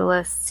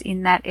herbalists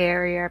in that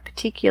area,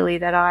 particularly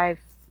that I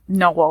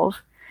know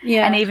of,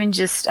 and even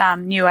just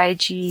new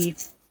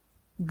agey,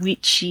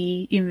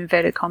 witchy, in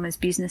inverted commas,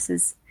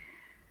 businesses,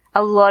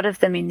 a lot of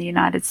them in the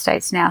United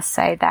States now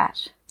say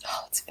that.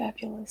 Oh, it's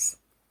fabulous.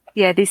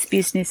 Yeah, this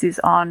business is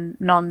on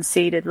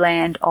non-ceded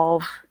land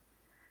of,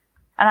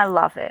 and I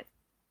love it.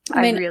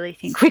 I really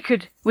think we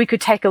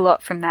could take a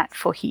lot from that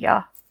for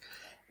here.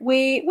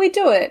 We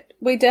do it.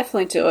 We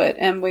definitely do it,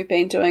 and we've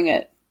been doing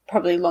it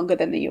probably longer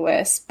than the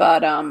US,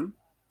 but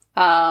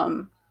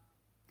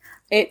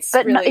it's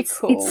really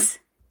cool.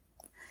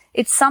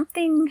 It's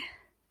something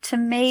to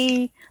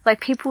me,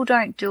 like, people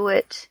don't do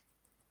it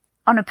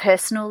on a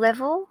personal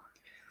level,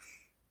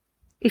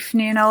 if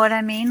you know what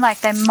I mean.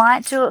 Like, they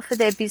might do it for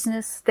their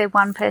business, their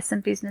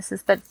one-person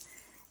businesses, but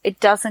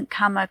it doesn't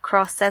come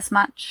across as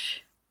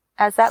much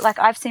as that. Like,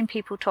 I've seen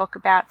people talk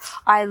about,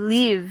 I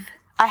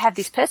have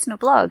this personal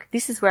blog,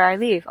 this is where I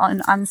live,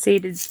 on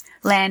unceded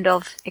land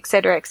of et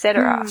cetera, et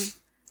cetera.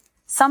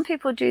 Some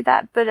people do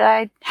that, but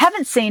I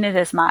haven't seen it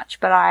as much,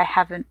 but I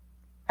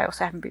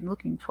also haven't been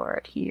looking for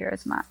it here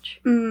as much.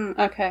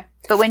 Okay.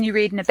 But when you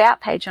read an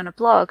about page on a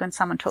blog and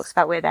someone talks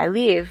about where they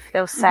live,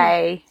 they'll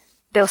say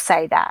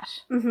that.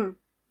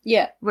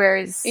 Yeah.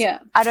 Whereas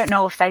I don't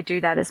know if they do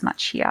that as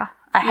much here.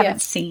 I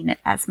haven't seen it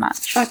as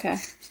much. Okay.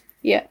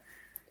 Yeah.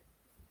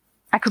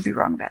 I could be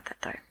wrong about that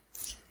though.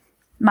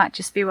 Might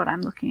just be what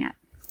I'm looking at.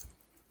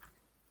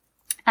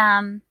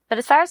 But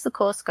as far as the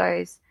course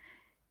goes,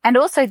 and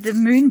also the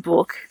Moon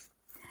book,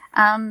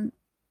 I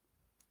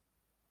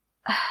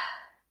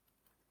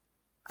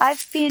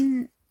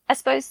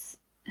suppose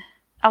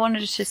I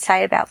wanted to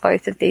say about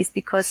both of these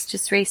because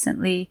just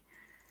recently,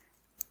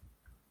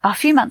 a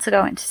few months ago,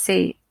 I went to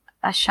see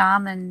a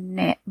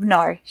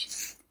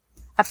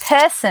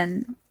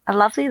person, a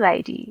lovely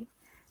lady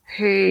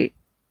who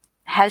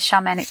has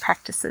shamanic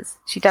practices.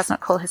 She does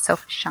not call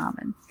herself a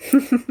shaman.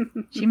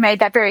 She made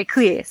that very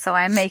clear, so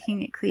I'm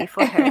making it clear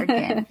for her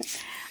again.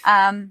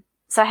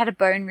 So I had a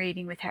bone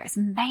reading with her. It's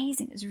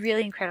amazing. It was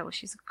really incredible.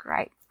 She's a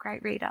great,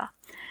 great reader.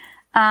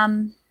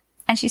 And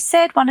she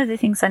said one of the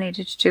things I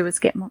needed to do was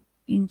get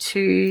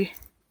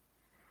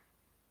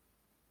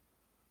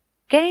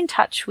in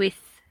touch with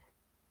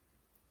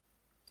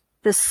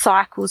the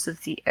cycles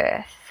of the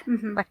earth,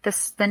 like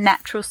the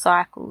natural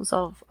cycles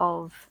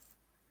of.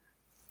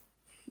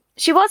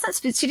 She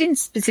didn't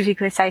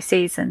specifically say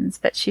seasons,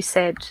 but she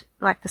said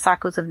like the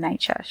cycles of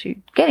nature.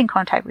 She get in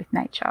contact with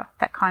nature,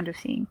 that kind of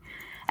thing.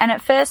 And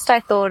at first I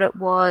thought it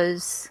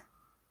was,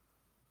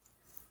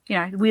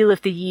 Wheel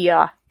of the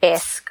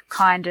Year-esque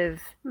kind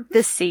of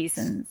the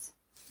seasons,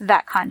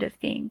 that kind of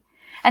thing.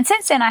 And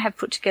since then I have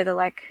put together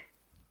like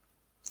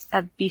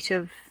a bit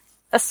of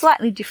a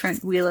slightly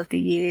different Wheel of the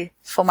Year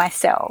for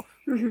myself.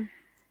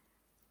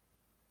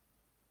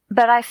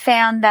 But I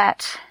found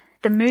that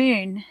the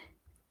moon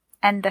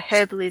and the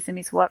herbalism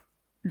is what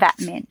that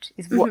meant,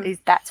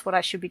 that's what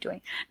I should be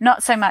doing.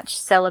 Not so much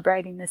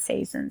celebrating the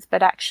seasons,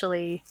 but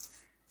actually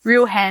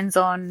real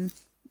hands-on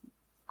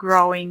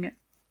growing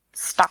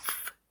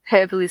stuff,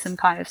 herbalism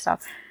kind of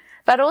stuff.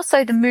 But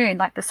also the moon,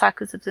 like the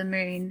cycles of the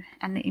moon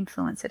and the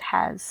influence it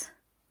has.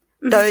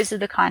 Those are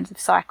the kinds of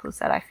cycles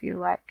that I feel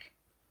like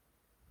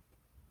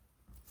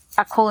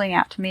are calling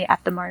out to me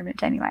at the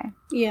moment anyway.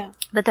 Yeah.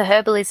 But the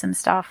herbalism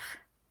stuff,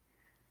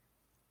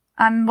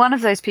 I'm one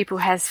of those people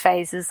who has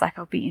phases, like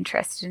I'll be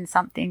interested in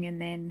something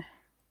and then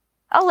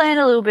I'll learn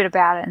a little bit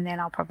about it and then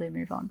I'll probably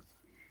move on.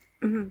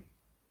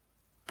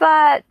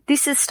 But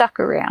this has stuck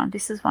around.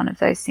 This is one of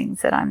those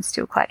things that I'm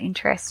still quite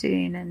interested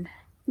in. And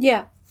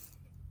yeah.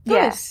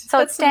 So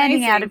it's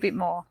standing out a bit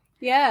more.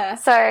 Yeah.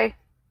 So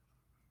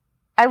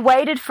I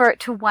waited for it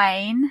to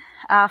wane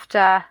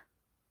after,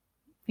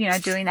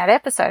 doing that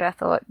episode. I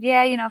thought,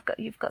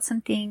 you've got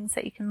some things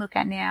that you can look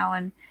at now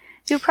and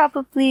you'll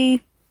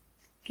probably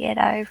get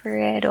over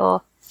it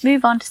or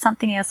move on to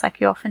something else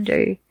like you often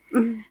do.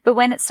 But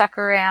when it stuck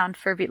around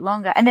for a bit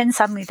longer and then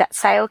suddenly that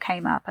sale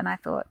came up and I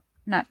thought,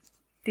 no,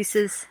 this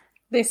is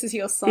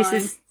your sign.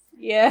 This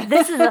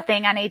is the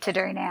thing I need to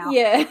do now.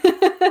 Yeah.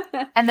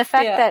 And the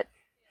fact that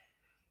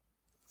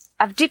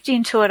I've dipped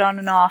into it on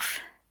and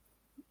off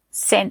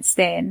since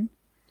then,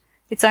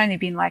 it's only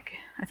been like,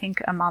 I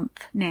think a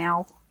month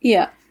now.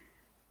 Yeah.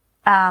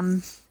 But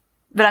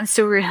I'm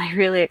still really,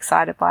 really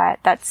excited by it.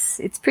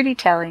 It's pretty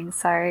telling.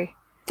 So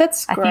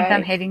that's great. I think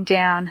I'm heading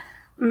down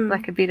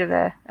like a bit of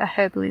a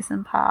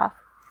herbalism path.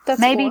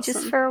 That's maybe awesome.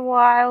 Just for a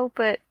while,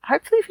 but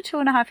hopefully for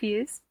 2.5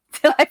 years.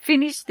 till I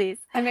finish this.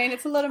 I mean,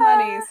 it's a lot of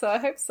money, so I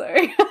hope so.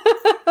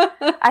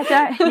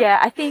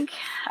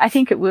 I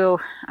think it will.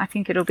 I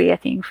think it'll be a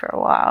thing for a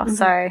while. Mm-hmm.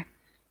 So,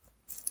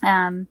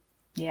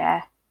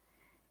 yeah,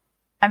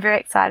 I'm very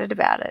excited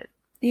about it.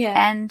 Yeah.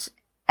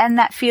 And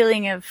that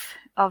feeling of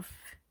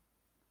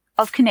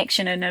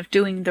connection and of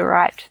doing the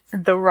right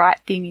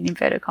thing in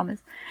inverted commas.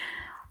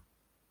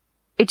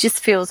 It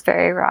just feels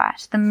very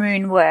right. The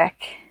moon work,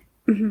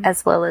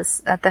 as well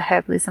as the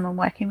herbalism and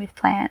working with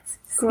plants.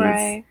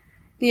 Great.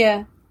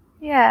 Yeah.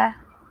 Yeah.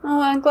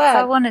 Oh, I'm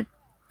glad. So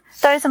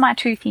those are my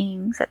two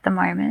things at the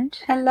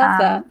moment. I love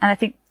that. And I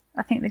think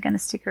they're going to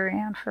stick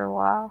around for a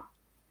while.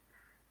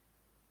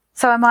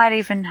 So I might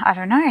even, I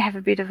don't know, have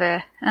a bit of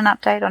an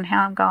update on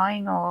how I'm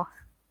going or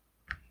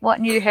what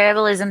new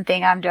herbalism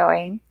thing I'm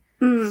doing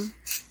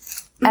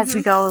as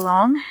we go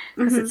along,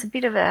 because it's a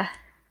bit of a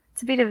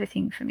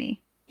thing for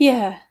me.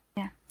 Yeah.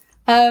 Yeah.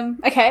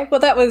 Okay. Well,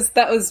 that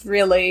was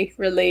really,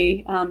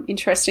 really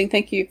interesting.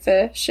 Thank you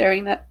for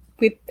sharing that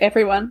with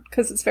everyone,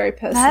 because it's very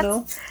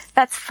personal.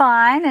 That's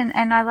fine.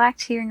 And I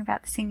liked hearing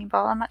about the singing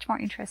bowl. I'm much more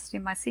interested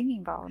in my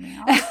singing bowl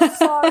now.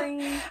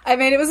 Sorry. I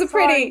mean, it was a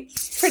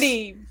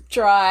pretty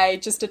dry,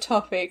 just a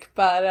topic,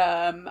 but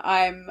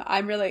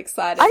I'm really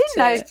excited.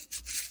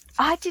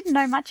 I didn't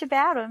know much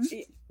about them.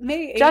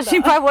 Me either.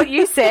 Judging by what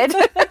you said.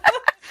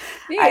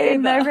 I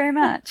didn't know very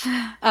much.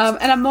 And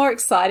I'm more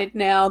excited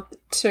now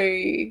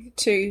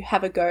to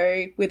have a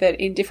go with it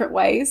in different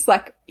ways.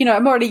 Like,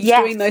 I'm already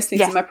doing those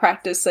things in my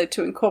practice, so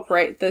to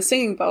incorporate the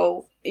singing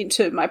bowl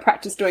into my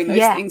practice doing those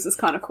things is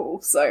kind of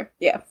cool. So,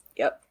 yeah,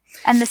 yep.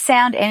 And the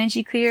sound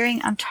energy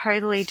clearing, I'm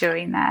totally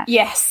doing that.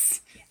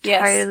 Yes.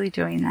 Totally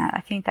doing that.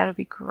 I think that'll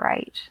be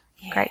great.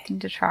 Yeah. Great thing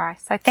to try.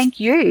 So thank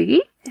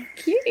you.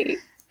 Thank you.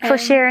 For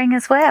sharing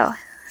as well.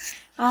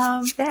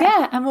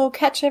 Yeah, and we'll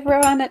catch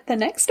everyone at the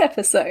next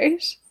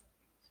episode.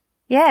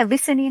 Yeah,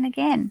 listen in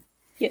again.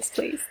 Yes,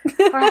 please.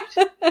 All right.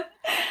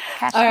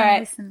 Catch All right.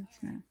 Listen.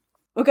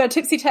 We've got a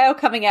Tipsy Tale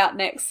coming out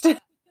next.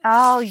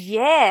 Oh,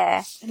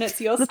 yeah. And it's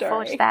your Look story.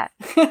 Forward to that.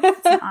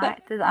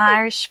 The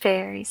Irish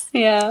fairies.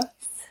 Yeah.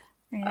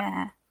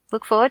 Yeah.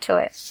 Look forward to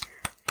it.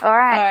 All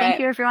right. Thank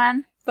you,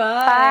 everyone. Bye.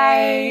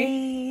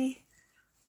 Bye.